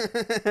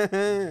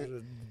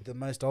 The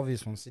most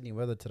obvious one: Sydney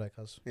weather today,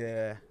 cuz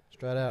Yeah.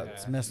 straight out,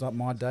 it's messed up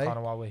my day. Kind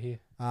of why we're here.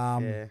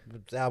 Yeah.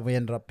 That's how we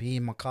ended up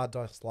here. My car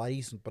does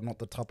slideys, but not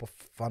the type of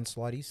fun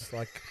slideys,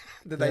 like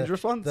The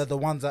dangerous ones. the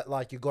ones that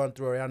like you're going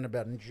through a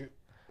roundabout and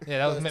Yeah,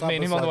 that was Those me type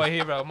and of him on the slides. way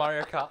here, bro.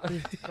 Mario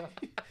Kart.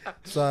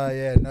 so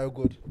yeah, no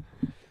good.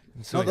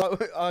 No,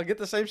 I get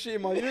the same shit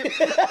in my youth.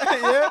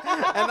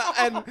 Yeah.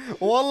 And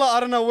wallah, I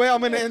don't know where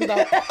I'm gonna end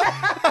up.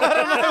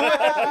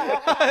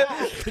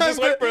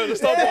 Just wait for it to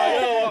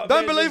stop.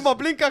 Don't believe my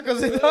blinker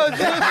because it does.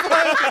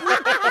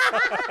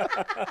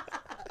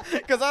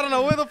 Because I don't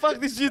know where the fuck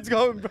this shit's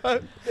going, bro.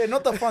 Yeah,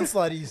 not the fun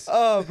slideys.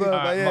 Oh, bro,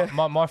 but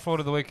yeah. my fraud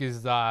of the week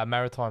is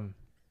maritime.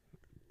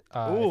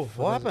 Ooh,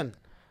 what happened?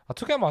 I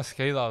took out my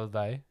ski the other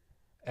day,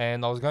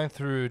 and I was going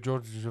through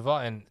George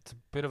River, and it's a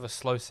bit of a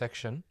slow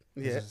section.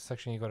 Yeah. There's a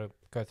section you got to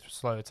go through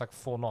slow. It's like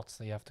 4 knots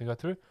that you have to go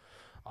through.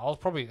 I was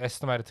probably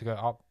estimated to go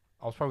up.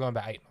 I was probably going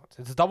about 8 knots.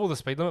 It's double the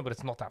speed limit, but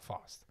it's not that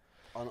fast.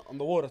 On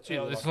the water, too.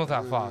 Yeah, it's not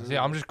that fast.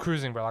 Yeah, I'm just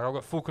cruising, bro. Like I've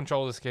got full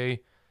control of the ski,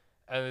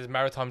 and this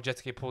maritime jet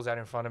ski pulls out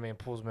in front of me and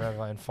pulls me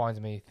over and fines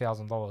me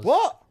 $1,000.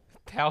 What?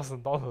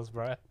 $1,000,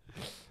 bro.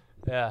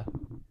 Yeah.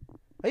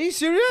 Are you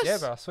serious? Yeah,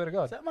 bro. I swear to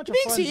God. That much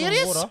Being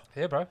serious? water.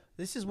 Yeah, bro.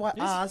 This is why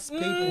us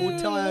people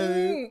tell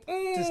you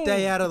to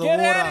stay out of the Get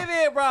water. out of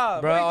there, bro.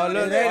 Bro, I It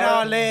learned ain't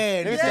our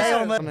land. Let me Stay tell you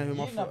on the- something. I don't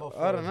know who my fault-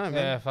 I don't know, man.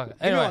 Yeah, fuck it.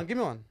 Give me Anyway, one. Give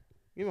me one.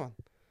 Give me one.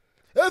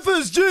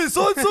 FSG,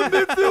 sign some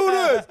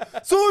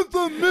midfielders. Sign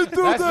some that's been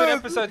midfielders.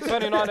 episode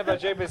 29 of our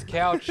JB's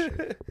Couch.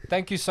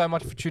 Thank you so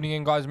much for tuning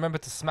in, guys. Remember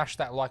to smash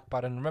that like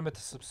button. Remember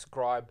to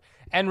subscribe.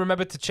 And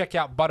remember to check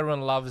out Butter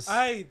and Loves.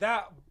 Hey,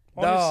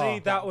 honestly,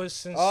 that was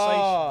sensational.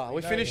 Oh, we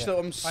you know? finished it.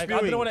 I'm Like, spewing. I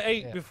didn't want to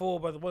eat before,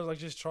 but it was like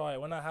just try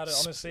it. When I had it,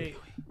 honestly,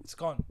 it's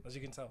gone, as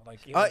you can tell.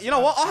 Like, it was You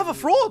know what? I have a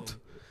absolutely- fraud.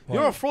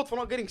 You're a fraud for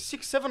not getting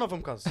 6, 7 of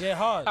them, cuz. Yeah,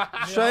 hard.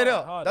 Yeah, Straight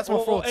up. hard. That's my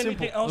Or fraud, anything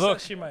simple. else Look.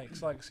 that she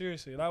makes. Like,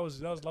 seriously, that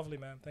was lovely,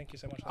 man. Thank you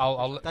so much.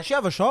 I'll Does she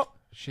have a shop?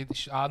 she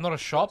not a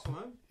shop.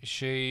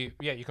 You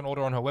can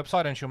order on her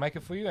website and she'll make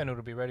it for you and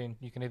it'll be ready and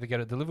you can either get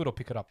it delivered or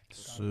pick it up.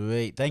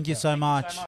 Sweet. Thank you so much.